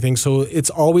legs or anything. So it's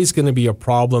always going to be a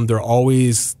problem.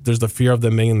 There's the fear of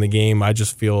them being in the game. I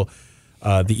just feel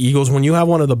the Eagles, when you have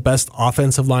one of the best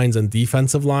offensive lines and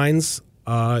defensive lines,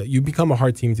 you become a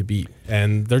hard team to beat.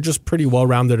 And they're just pretty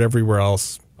well-rounded everywhere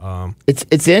else.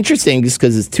 It's interesting just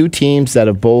because it's two teams that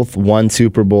have both won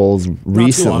Super Bowls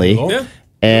recently,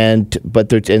 but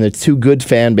they're two good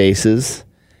fan bases,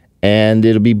 and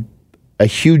it'll be a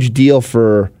huge deal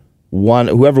for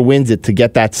whoever wins it to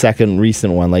get that second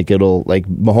recent one. Like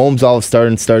Mahomes all of a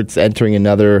sudden starts entering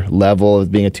another level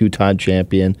of being a 2-time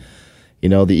champion.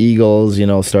 The Eagles,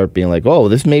 start being like, oh,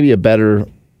 this may be a better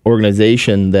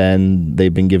organization than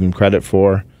they've been given credit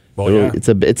for. Well, it's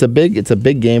a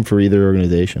big game for either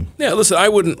organization. Yeah, listen, I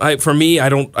wouldn't. For me, I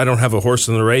don't have a horse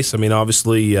in the race. I mean,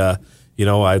 obviously,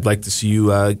 I'd like to see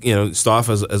you, Stoff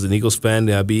as an Eagles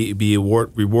fan, be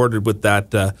rewarded with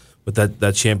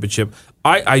that championship.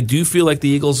 I do feel like the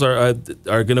Eagles are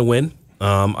going to win.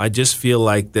 I just feel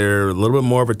like they're a little bit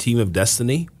more of a team of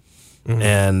destiny,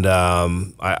 and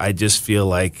I just feel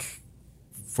like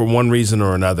for one reason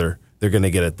or another, they're going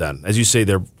to get it done. As you say,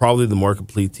 they're probably the more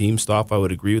complete team. Stoff, I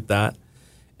would agree with that.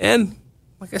 And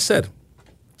like I said,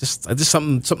 just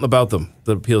something about them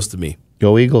that appeals to me.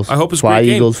 Go Eagles! I hope it's fly a great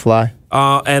game. Eagles fly.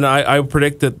 And I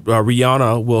predict that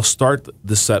Rihanna will start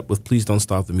the set with "Please Don't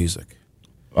Stop the Music."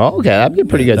 Oh, okay, that'd be a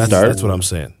pretty good start. That's what I'm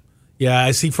saying. Yeah,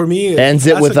 I see. For me, ends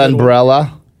it with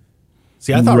Umbrella.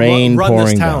 See, I thought rain Run pouring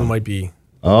This Town down. might be.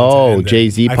 Oh,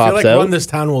 Jay-Z I pops feel like out. Run This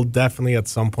Town will definitely at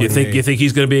some point. You think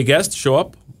he's going to be a guest? Show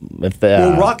up?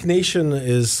 Well, Rock Nation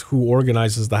is who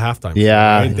organizes the halftime.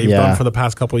 Yeah, show, right? They've done for the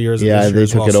past couple of years. Yeah, this year they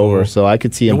as took well, it over, so I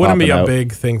could see him. It wouldn't be a out.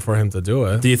 big thing for him to do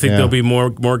it. Do you think there'll be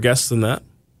more guests than that?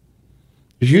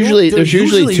 There's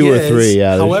usually two or three.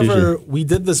 Yeah. However, we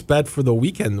did this bet for the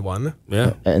weekend one.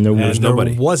 Yeah, and there was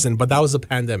nobody. Wasn't, but that was a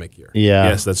pandemic year. Yeah.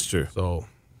 Yes, that's true. So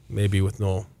maybe with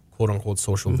no quote unquote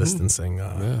social distancing.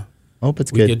 I hope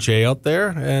it's we good. get Jay out there,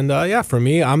 and for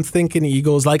me, I'm thinking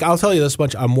Eagles. Like, I'll tell you this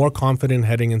much: I'm more confident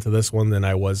heading into this one than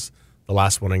I was the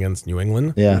last one against New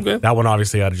England. Yeah, Okay. That one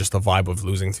obviously had just a vibe of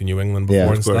losing to New England before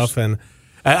and of course. stuff, and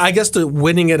I guess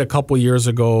winning it a couple years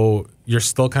ago, you're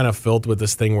still kind of filled with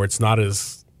this thing where it's not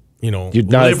as You're not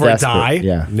live as or desperate. die.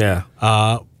 Yeah.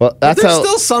 Well, that's but there's how.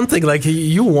 still something like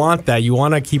you want that. You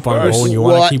want to keep on course. going. You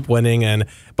want Well, to keep winning.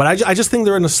 But I just think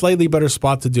they're in a slightly better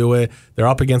spot to do it. They're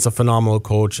up against a phenomenal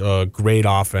coach, a great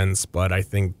offense. But I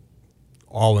think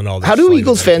all in all, How do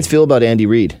Eagles fans feel about Andy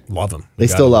Reid? Love him. They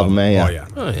still love him, eh? Yeah. Oh yeah.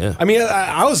 Oh yeah. I mean,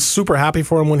 I was super happy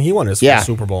for him when he won his first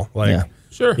Super Bowl. Like,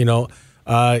 sure.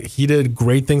 He did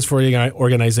great things for the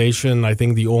organization. I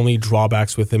think the only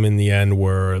drawbacks with him in the end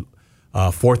were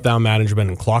fourth down management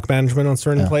and clock management on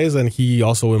certain plays, and he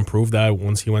also improved that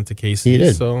once he went to KC. He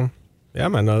did. So, yeah,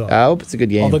 man. I hope it's a good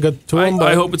game. All the good to him.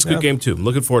 I hope it's a good game too. I'm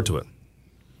looking forward to it.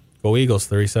 Go Eagles,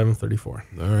 37-34. All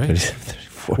right.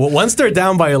 Well, once they're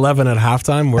down by 11 at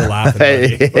halftime, we're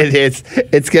laughing.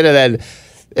 It's gonna then.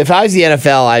 If I was the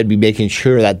NFL, I'd be making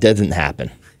sure that doesn't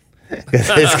happen.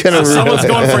 It's gonna. Someone's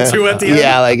going for two at the end.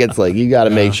 Yeah, it's like you got to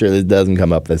make sure this doesn't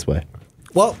come up this way.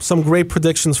 Well, some great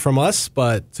predictions from us,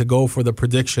 but to go for the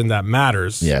prediction that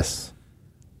matters. Yes.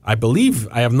 I believe,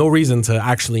 I have no reason to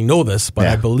actually know this, but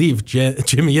I believe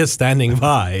Jimmy is standing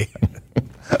by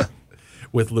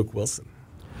with Luke Willson.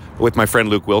 With my friend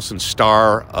Luke Willson,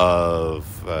 star of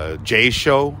Jay's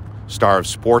show, star of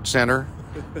SportsCenter,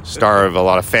 star of a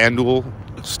lot of FanDuel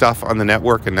stuff on the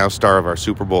network, and now star of our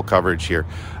Super Bowl coverage here.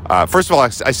 First of all, I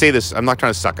say this, I'm not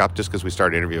trying to suck up just because we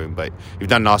started interviewing, but you've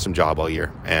done an awesome job all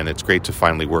year, and it's great to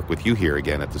finally work with you here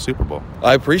again at the Super Bowl.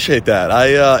 I appreciate that.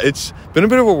 It's been a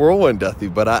bit of a whirlwind, Duffy,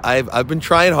 but I've been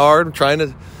trying hard. I'm trying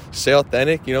to stay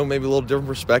authentic, maybe a little different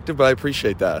perspective, but I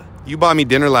appreciate that. You bought me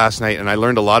dinner last night, and I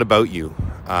learned a lot about you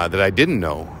that I didn't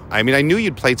know. I mean, I knew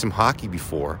you'd played some hockey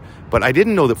before, but I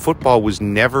didn't know that football was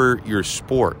never your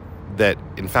sport, that,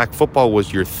 in fact, football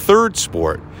was your third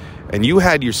sport, and you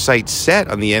had your sights set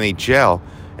on the NHL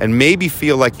and maybe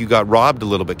feel like you got robbed a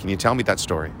little bit. Can you tell me that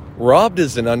story? Robbed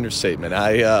is an understatement.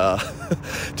 To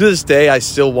this day, I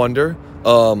still wonder.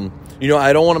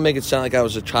 I don't want to make it sound like I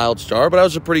was a child star, but I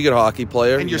was a pretty good hockey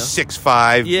player. And you're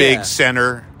 6'5", big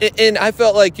center. And I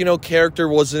felt like, character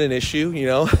wasn't an issue,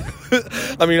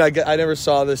 I mean, I never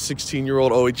saw the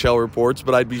 16-year-old OHL reports,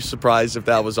 but I'd be surprised if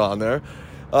that was on there.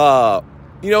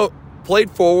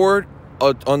 Played forward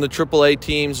on the AAA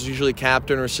teams, usually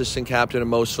captain or assistant captain in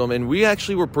most of them, and we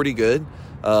actually were pretty good.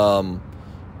 This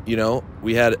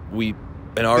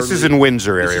is in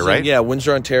Windsor area, right? Yeah,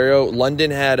 Windsor, Ontario.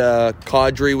 London had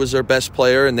Kadri was their best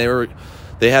player, and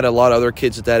they had a lot of other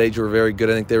kids at that age who were very good.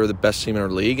 I think they were the best team in our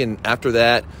league. And after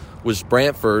that was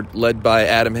Brantford, led by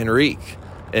Adam Henrique.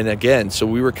 And again, so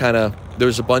we were there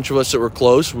was a bunch of us that were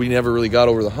close. We never really got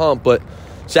over the hump, but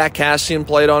Zach Cassian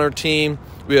played on our team.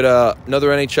 We had another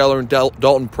NHLer in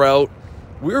Dalton Prout.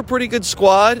 We were a pretty good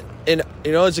squad. And,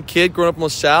 as a kid growing up in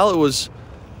LaSalle, it was,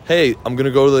 hey, I'm going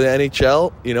to go to the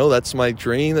NHL. That's my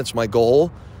dream. That's my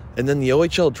goal. And then the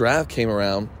OHL draft came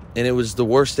around, and it was the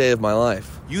worst day of my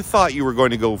life. You thought you were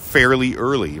going to go fairly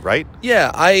early, right?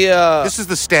 Yeah, This is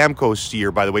the Stamkos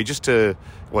year, by the way,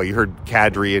 you heard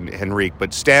Kadri and Henrique, but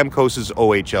Stamkos'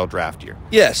 OHL draft year.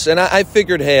 Yes, and I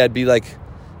figured, hey, I'd be like,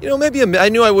 maybe I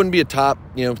knew I wouldn't be a top,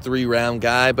 3-round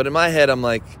guy, but in my head, I'm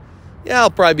like, yeah,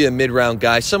 I'll probably be a mid-round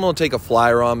guy. Someone will take a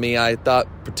flyer on me. I thought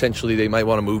potentially they might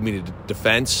want to move me to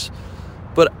defense,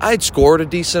 but I'd scored a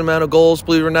decent amount of goals,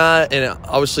 believe it or not, and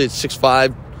obviously at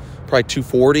 6'5", probably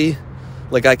 240.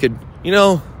 Like I could, be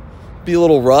a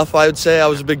little rough, I would say. I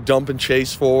was a big dump and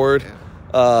chase forward,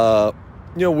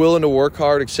 willing to work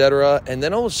hard, etc. And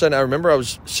then all of a sudden, I remember I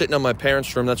was sitting on my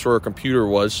parents' room. That's where our computer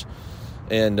was.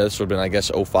 And this would have been, I guess,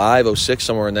 05, 06,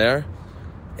 somewhere in there.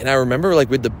 And I remember,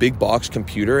 with the big box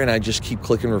computer, and I just keep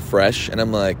clicking refresh. And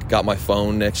I'm, got my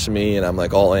phone next to me, and I'm,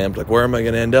 all amped. Where am I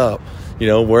going to end up?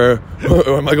 Where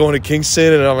am I going to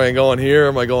Kingston? And am I going here?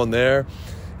 Am I going there?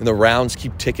 And the rounds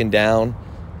keep ticking down.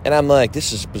 And I'm like,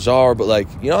 this is bizarre, but,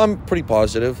 I'm pretty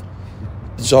positive.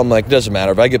 So I'm like, it doesn't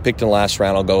matter. If I get picked in the last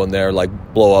round, I'll go in there,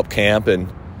 blow up camp and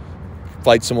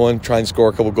fight someone, try and score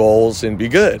a couple goals and be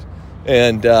good.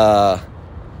 And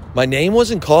my name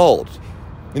wasn't called.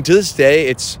 And to this day,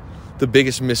 it's the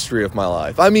biggest mystery of my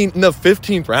life. I mean, in the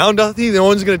 15th round, I think no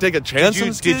one's going to take a chance on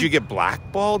this kid. Did you get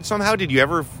blackballed somehow? Did you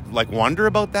ever wonder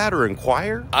about that or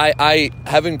inquire? I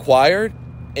have inquired,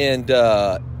 and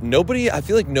nobody. I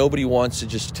feel like nobody wants to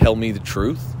just tell me the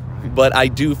truth. But I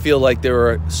do feel like there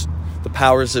are the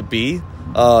powers that be.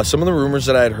 Some of the rumors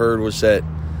that I had heard was that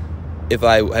if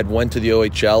I had went to the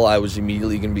OHL, I was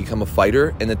immediately going to become a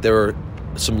fighter, and that there were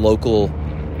some local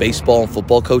baseball and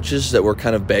football coaches that were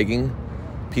kind of begging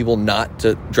people not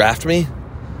to draft me.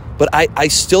 But I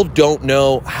still don't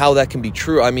know how that can be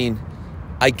true. I mean,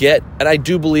 I get, and I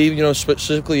do believe,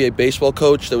 specifically a baseball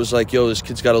coach that was like, yo, this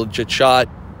kid's got a legit shot.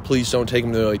 Please don't take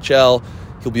him to the OHL.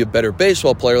 He'll be a better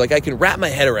baseball player. Like, I can wrap my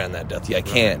head around that, Duthie. I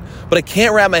can. But I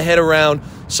can't wrap my head around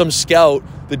some scout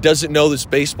that doesn't know this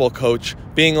baseball coach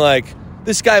being like,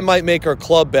 this guy might make our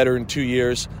club better in 2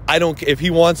 years. If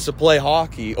he wants to play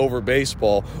hockey over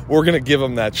baseball, we're going to give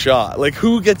him that shot. Like,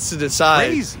 who gets to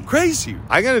decide? Crazy.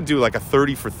 I got to do like a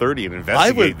 30 for 30 and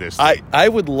investigate this thing. I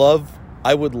would love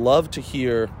to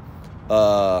hear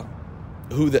how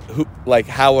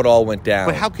it all went down.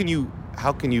 But how can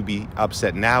you be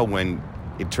upset now when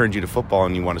it turned you to football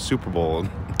and you won a Super Bowl?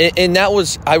 And that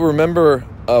was, I remember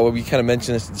we kind of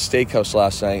mentioned this at the steakhouse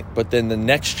last night, but then the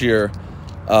next year,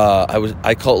 I was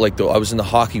in the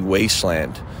hockey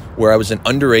wasteland where I was an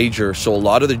underager. So a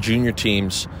lot of the junior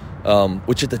teams,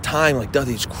 which at the time, like,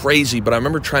 Duthie, it's crazy, but I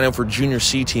remember trying out for a junior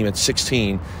C team at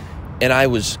 16, and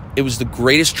it was the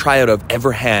greatest tryout I've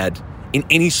ever had in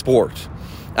any sport.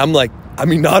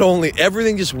 Not only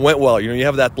everything just went well. You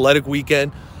have the athletic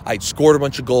weekend. I scored a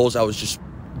bunch of goals. I was just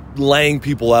laying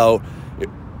people out.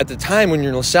 At the time when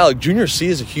you're in LaSalle, junior C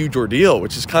is a huge ordeal,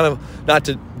 which is kind of, not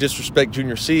to disrespect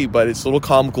junior C, but it's a little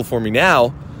comical for me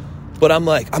now. But I'm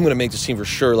like, I'm going to make this team for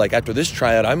sure. Like, after this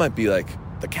tryout, I might be like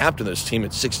the captain of this team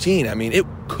at 16. I mean, it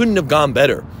couldn't have gone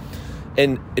better.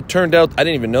 And it turned out, I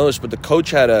didn't even know this, but the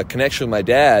coach had a connection with my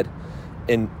dad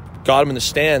and got him in the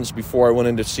stands before I went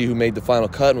in to see who made the final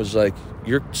cut, and was like,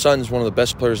 your son's one of the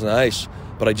best players on the ice,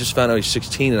 but I just found out he's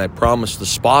 16 and I promised the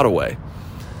spot away.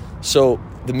 So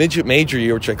the midget major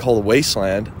year, which I call the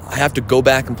wasteland, I have to go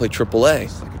back and play AAA.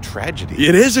 It's like a tragedy.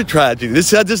 It is a tragedy.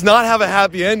 This does not have a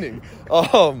happy ending.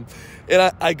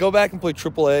 And I go back and play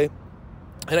AAA.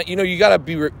 And, you got to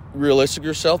be realistic with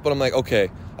yourself. But I'm like,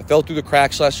 okay, I fell through the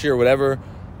cracks last year or whatever.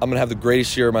 I'm going to have the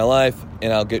greatest year of my life,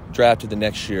 and I'll get drafted the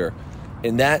next year.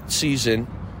 In that season,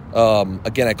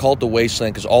 again, I call it the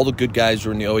wasteland because all the good guys who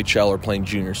are in the OHL or playing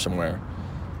junior somewhere.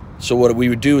 So what we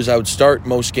would do is I would start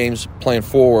most games playing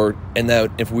forward, and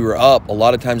that if we were up, a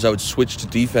lot of times I would switch to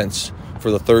defense for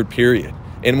the third period,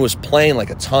 and was playing like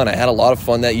a ton. I had a lot of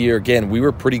fun that year. Again, we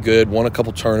were pretty good, won a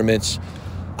couple tournaments.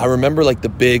 I remember like the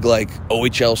big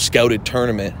OHL scouted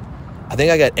tournament. I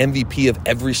think I got MVP of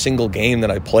every single game that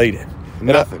I played in.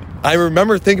 Nothing. I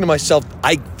remember thinking to myself,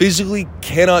 I physically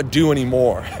cannot do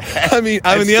anymore. I'm in the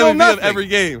MVP of every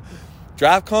game.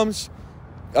 Draft comes.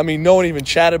 No one even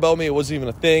chatted about me. It wasn't even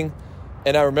a thing.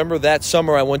 And I remember that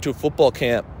summer I went to a football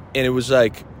camp, and it was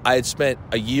like I had spent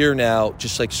a year now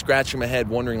just like scratching my head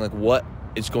wondering like what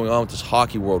is going on with this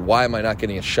hockey world? Why am I not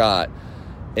getting a shot?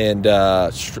 And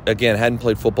again, hadn't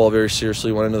played football very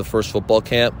seriously. Went into the first football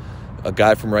camp. A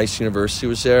guy from Rice University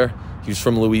was there. He was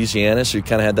from Louisiana, so he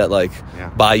kind of had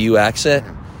that Bayou accent.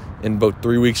 And about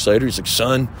 3 weeks later, he's like,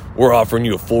 son, we're offering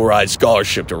you a full-ride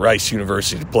scholarship to Rice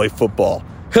University to play football.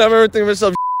 And I remember thinking to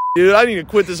myself, dude, I need to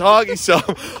quit this hockey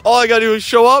stuff. All I got to do is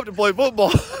show up to play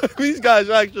football. These guys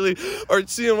actually are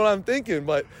seeing what I'm thinking.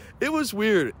 But it was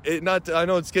weird. I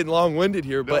know it's getting long-winded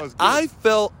here, but I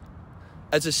felt,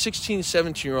 as a 16,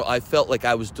 17-year-old, I felt like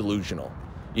I was delusional,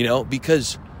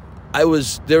 because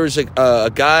there was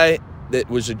a guy that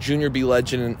was a junior B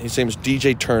legend, and his name was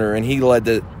DJ Turner, and he led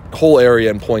the whole area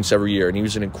in points every year, and he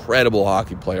was an incredible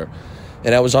hockey player.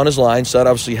 And I was on his line, so that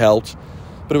obviously helped.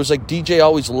 But it was like DJ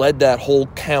always led that whole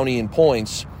county in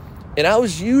points, and I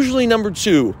was usually number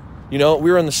 2. We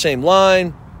were on the same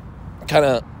line.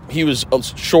 He was a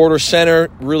shorter center,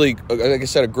 really, like I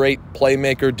said, a great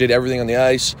playmaker, did everything on the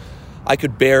ice. I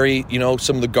could bury,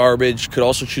 some of the garbage, could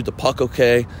also shoot the puck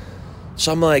okay.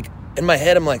 So I'm like, in my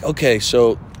head, I'm like, okay,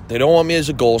 so they don't want me as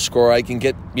a goal scorer. I can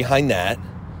get behind that.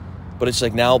 But it's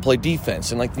like, now I'll play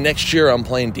defense. And like next year I'm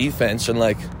playing defense, and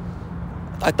like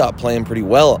I thought playing pretty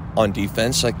well on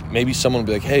defense. Like maybe someone would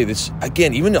be like, hey, this,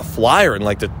 again, even a flyer in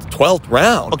like the 12th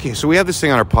round. Okay, so we have this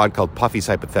thing on our pod called Puffy's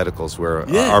Hypotheticals where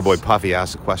our boy Puffy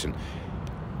asks a question.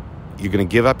 You're going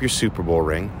to give up your Super Bowl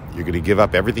ring. You're going to give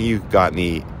up everything you've got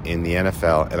in the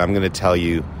NFL, and I'm going to tell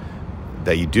you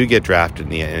that you do get drafted in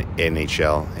the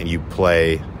NHL and you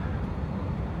play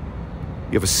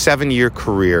You have a 7-year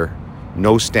career,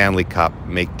 no Stanley Cup,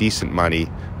 make decent money,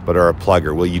 but are a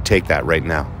plugger. Will you take that right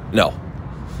now?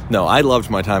 No, I loved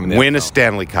my time in the Win NFL. a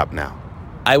Stanley Cup now.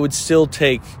 I would still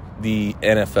take the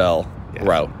NFL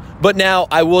route. But now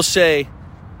I will say,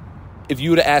 if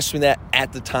you would have asked me that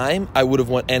at the time, I would have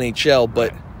went NHL.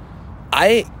 But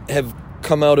I have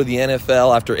come out of the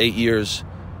NFL after 8 years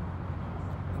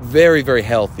very, very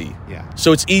healthy. Yeah.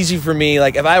 So it's easy for me.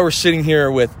 Like if I were sitting here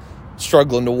with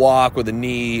struggling to walk with a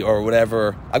knee or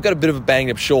whatever, I've got a bit of a banged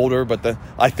up shoulder, but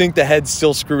I think the head's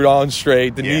still screwed on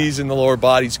straight. The knees and the lower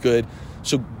body's good.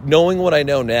 So knowing what I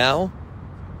know now,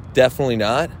 definitely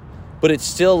not. But it's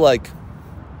still like,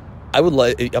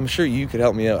 I'm sure you could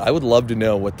help me out. I would love to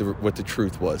know what the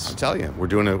truth was. I'm telling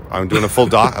you, I'm doing a full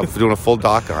doc. I'm doing a full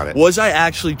doc on it. Was I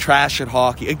actually trash at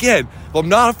hockey? Again, if I'm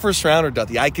not a first rounder,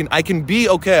 Duthie, I can be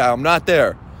okay. I'm not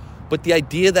there. But the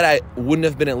idea that I wouldn't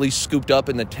have been at least scooped up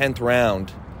in the 10th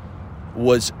round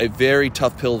was a very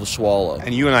tough pill to swallow.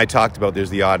 And you and I talked about there's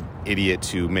the odd idiot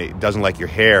who doesn't like your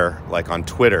hair, like on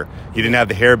Twitter. You didn't have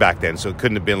the hair back then, so it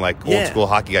couldn't have been like old school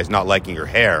hockey guys not liking your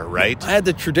hair, right? I had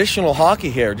the traditional hockey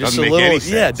hair, just doesn't a make little. any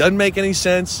sense. Yeah, doesn't make any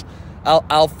sense.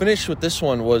 I'll finish with this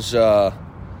one. Was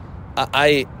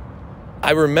I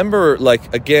remember,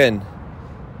 like, again,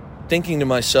 thinking to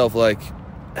myself, like,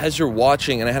 as you're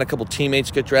watching, and I had a couple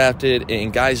teammates get drafted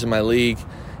and guys in my league,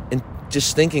 and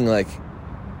just thinking, like,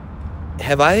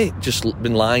 have I just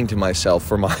been lying to myself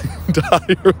for my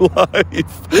entire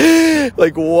life?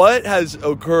 Like, what has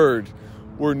occurred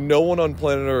where no one on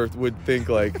planet Earth would think,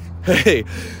 like, hey,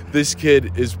 this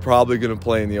kid is probably going to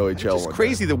play in the OHL. It's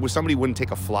crazy that somebody wouldn't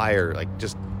take a flyer, like,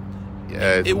 just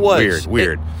it was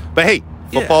weird. But hey,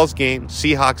 football's gain,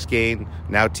 Seahawks gain,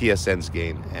 now TSN's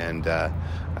gain, and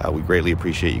we greatly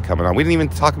appreciate you coming on. We didn't even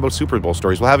talk about Super Bowl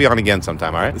stories. We'll have you on again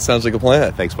sometime, all right? It sounds like a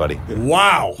plan. Thanks, buddy.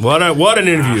 Wow. What an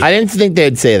interview. I didn't think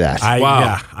they'd say that.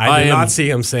 I did not see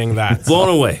him saying that. Blown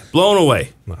away.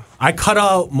 I cut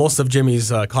out most of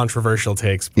Jimmy's controversial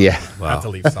takes. But Yeah. I had to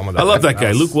leave some of that. I love that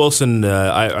guy. Luke Wilson,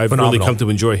 I've really phenomenal. come to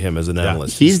enjoy him as an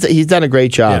analyst. He's done a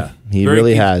great job. He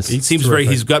really has. He seems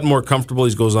he's gotten more comfortable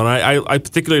as he goes on. I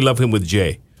particularly love him with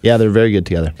Jay. Yeah, they're very good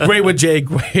together. Great with Jay,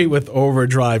 great with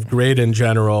Overdrive, great in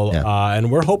general.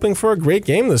 And we're hoping for a great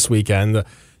game this weekend.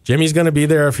 Jimmy's going to be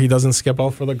there if he doesn't skip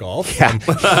out for the golf. Yeah.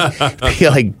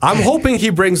 I'm hoping he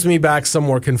brings me back some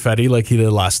more confetti like he did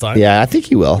last time. Yeah, I think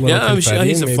he will. Yeah, I'm sure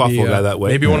he's a thoughtful guy that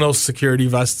way. Maybe one of those security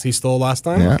vests he stole last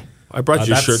time. Yeah. I brought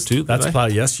you a shirt too.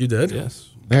 Yes, you did. Yes.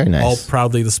 Very nice. All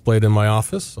proudly displayed in my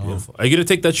office. So. Are you going to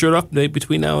take that shirt off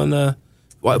between now and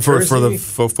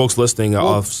for folks listening?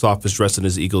 Soft is dressed in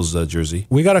his Eagles jersey.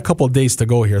 We got a couple of days to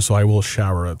go here, so I will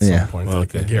shower at some point.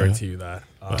 Okay. I can guarantee you that.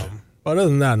 But other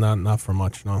than that, not for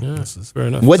much. No, this is fair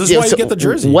enough. This is why you get the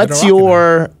jersey. What's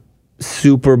your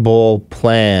Super Bowl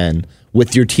plan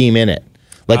with your team in it?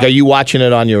 Like, are you watching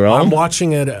it on your own? I'm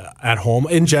watching it at home.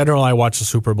 In general, I watch the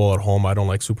Super Bowl at home. I don't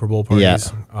like Super Bowl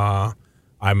parties. Yeah.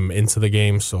 I'm into the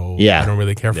game, so Yeah. I don't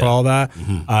really care for all that.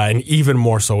 And even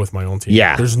more so with my own team.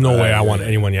 Yeah. There's no way I want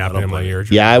anyone yapping in my ear.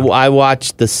 Yeah, I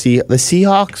watched the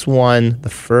Seahawks won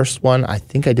the first one. I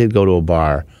think I did go to a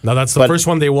bar. Now that's the first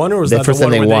one they won, or was that the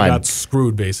one where they got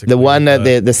screwed, basically? The one that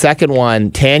the second one,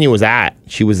 Tanya was at.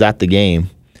 She was at the game,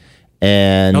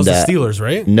 and that was the Steelers,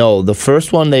 right? No, the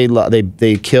first one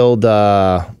they killed. Who?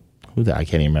 I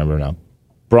can't even remember now.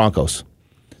 Broncos.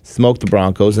 Smoked the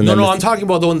Broncos, and I'm talking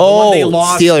about the one they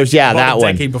lost. Steelers, yeah, about that a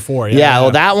one. decade before.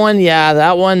 Well, that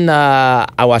one.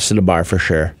 I watched at a bar for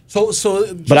sure.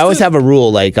 So, but I always have a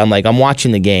rule, like I'm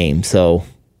watching the game, so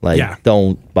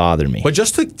don't bother me. But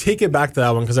just to take it back to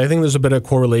that one, because I think there's a bit of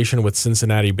correlation with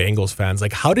Cincinnati Bengals fans.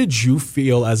 Like, how did you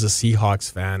feel as a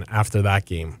Seahawks fan after that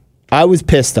game? I was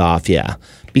pissed off, yeah,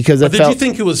 because did you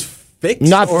think it was fixed?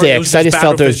 Not fixed. I just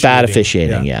felt there was bad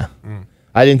officiating? officiating. Yeah.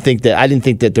 I didn't think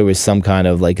that there was some kind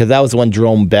of because that was when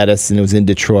Jerome Bettis and it was in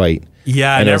Detroit.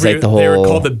 Yeah, and it was like the whole. They were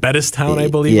called the Bettistown, I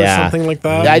believe, or something like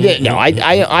that. I didn't know.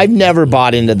 I've never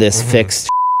bought into this fixed,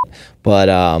 but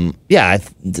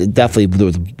definitely there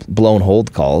was blown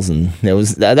hold calls, and it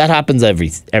was that happens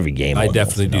every game. I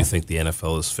definitely do think the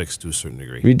NFL is fixed to a certain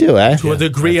degree. We do, eh? To a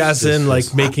degree, as in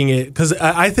making it because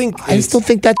I think I still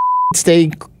think that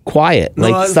stay quiet.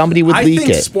 Somebody would leak it. I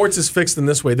think sports is fixed in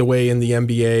this way, the way in the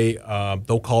NBA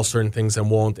they'll call certain things and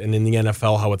won't, and in the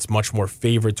NFL how it's much more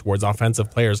favored towards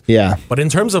offensive players. Yeah. But in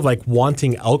terms of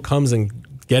wanting outcomes and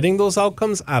getting those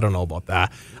outcomes, I don't know about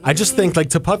that. I just think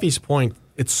to Puffy's point,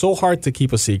 it's so hard to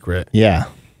keep a secret. Yeah.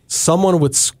 Someone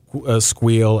would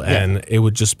squeal and it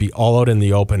would just be all out in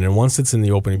the open, and once it's in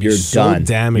the open, it'd be You're so done.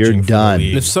 damaging. You're for done. the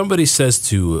league. If somebody says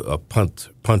to a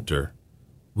punter,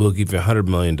 we'll give you $100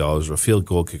 million, or a field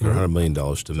goal kicker $100 million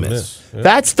to miss. Yeah.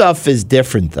 That stuff is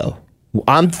different, though.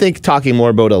 I'm talking more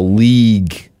about a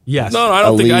league. Yes. No, I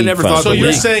don't think. I never thought. So the you're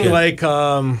league, saying yeah. like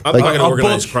I'm talking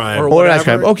organized crime. or Organized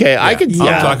whatever. crime. Okay, I could.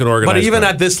 I'm talking organized But even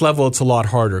crime. at this level, it's a lot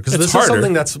harder because It's this harder. is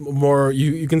something that's more.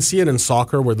 You can see it in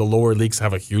soccer where the lower leagues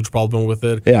have a huge problem with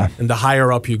it. Yeah. And the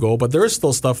higher up you go, but there is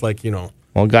still stuff like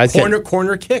Well, guys,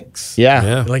 corner kicks.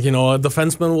 Yeah. Like a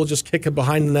defenseman will just kick it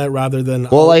behind the net rather than.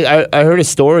 Well, like I heard a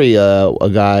story. A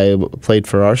guy played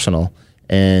for Arsenal,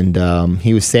 and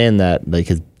he was saying that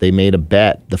they made a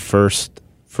bet the first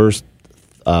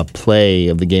play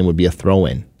of the game would be a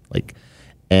throw-in,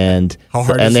 and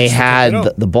they had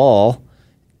the ball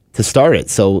to start it.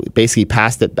 So basically, he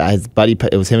passed it. His buddy,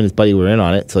 it was him and his buddy were in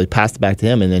on it. So he passed it back to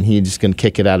him, and then he just going to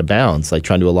kick it out of bounds, like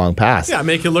trying to do a long pass. Yeah,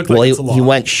 make it look like it's a long. He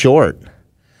went short,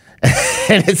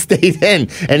 and it stayed in.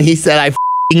 And he said, "I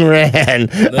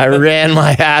ran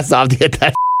my ass off to get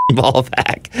that ball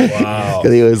back." Wow.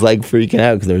 Because he was freaking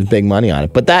out because there was big money on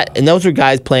it. But those are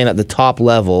guys playing at the top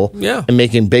level and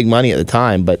making big money at the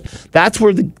time. But that's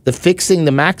where the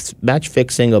match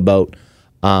fixing about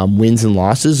wins and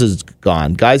losses is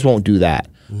gone. Guys won't do that.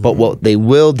 But what they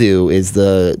will do is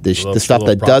the stuff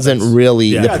that doesn't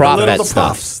really the prop bet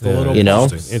stuff.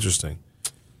 Interesting.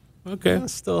 Okay. Yeah,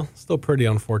 still pretty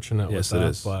unfortunate. Yes, with that,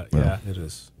 it is. But it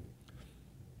is.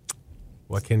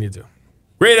 What can you do?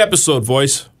 Great episode,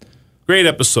 voice. Great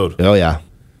episode. Oh yeah.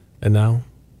 And now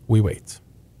we wait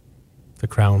to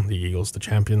crown the Eagles the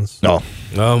champions. No.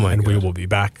 Oh my and God. we will be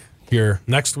back here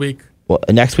next week. Well,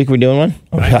 next week we're doing one?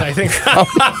 I think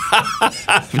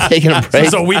I'm taking a break.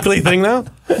 It's a weekly thing now.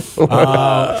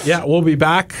 We'll be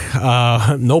back.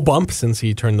 No bump since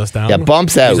he turned us down. Yeah,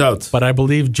 bump's out. He's out. But I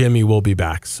believe Jimmy will be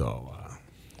back. So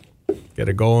get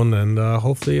it going, and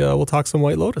hopefully we'll talk some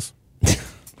White Lotus.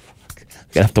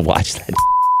 Gonna have to watch that.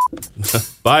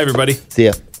 Bye, everybody. See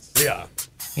ya. See ya.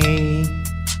 Hey,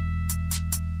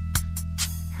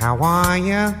 how are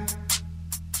ya?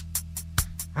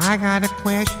 I got a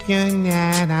question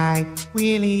that I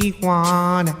really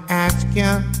wanna ask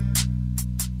ya.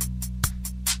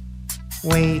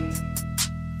 Wait,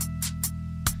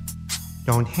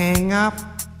 don't hang up.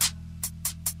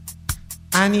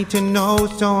 I need to know,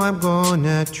 so I'm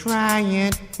gonna try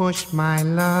and push my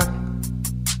luck.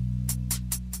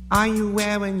 Are you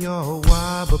wearing your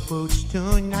rubber boots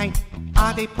tonight?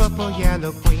 Are they purple,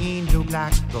 yellow, green, blue,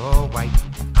 black, or white?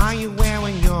 Are you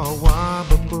wearing your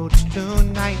rubber boots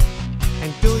tonight?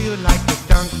 And do you like the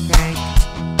dunk tank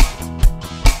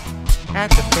at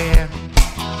the fair?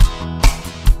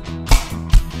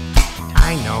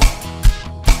 I know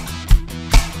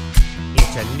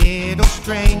it's a little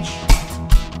strange,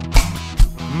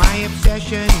 my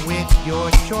obsession with your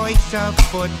choice of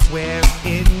footwear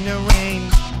in the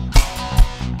rain.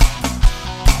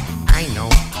 I know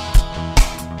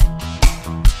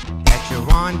that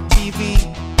you're on TV,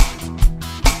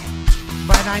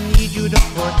 but I need you to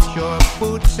put your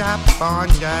boots up on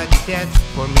the desk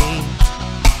for me.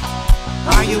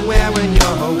 Are you wearing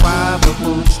your rubber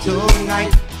boots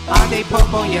tonight? Are they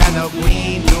purple, yellow,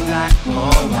 green, blue, black,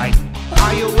 or white?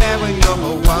 Are you wearing your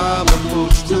rubber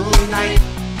boots tonight?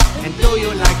 And do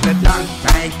you like the dunk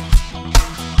tank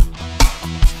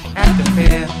at the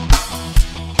fair?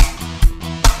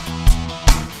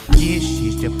 This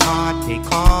is the part they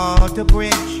call the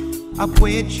bridge. A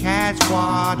bridge has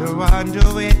water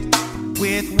under it.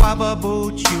 With rubber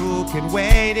boots you can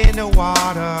wade in the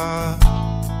water.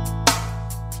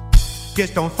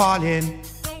 Just don't fall in.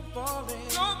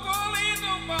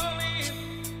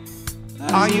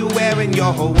 Are you wearing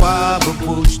your rubber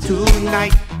boots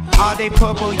tonight? Are they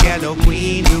purple, yellow,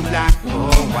 green, blue, black,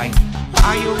 or white?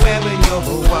 Are you wearing your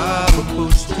rubber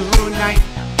boots tonight?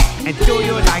 And do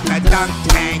you like a dunk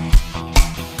tank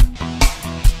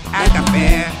at the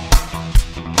fair?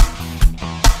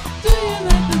 Do you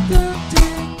like the dunk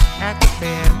tank at the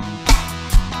fair?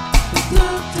 The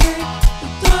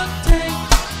dunk tank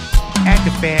at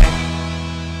the fair.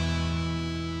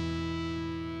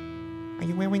 Are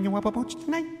you wearing your rubber boots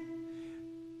tonight?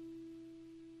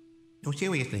 No,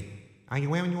 seriously. Are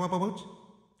you wearing your rubber boots?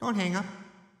 Don't hang up.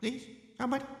 Please.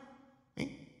 Somebody.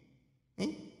 Hey?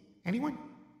 Anyone?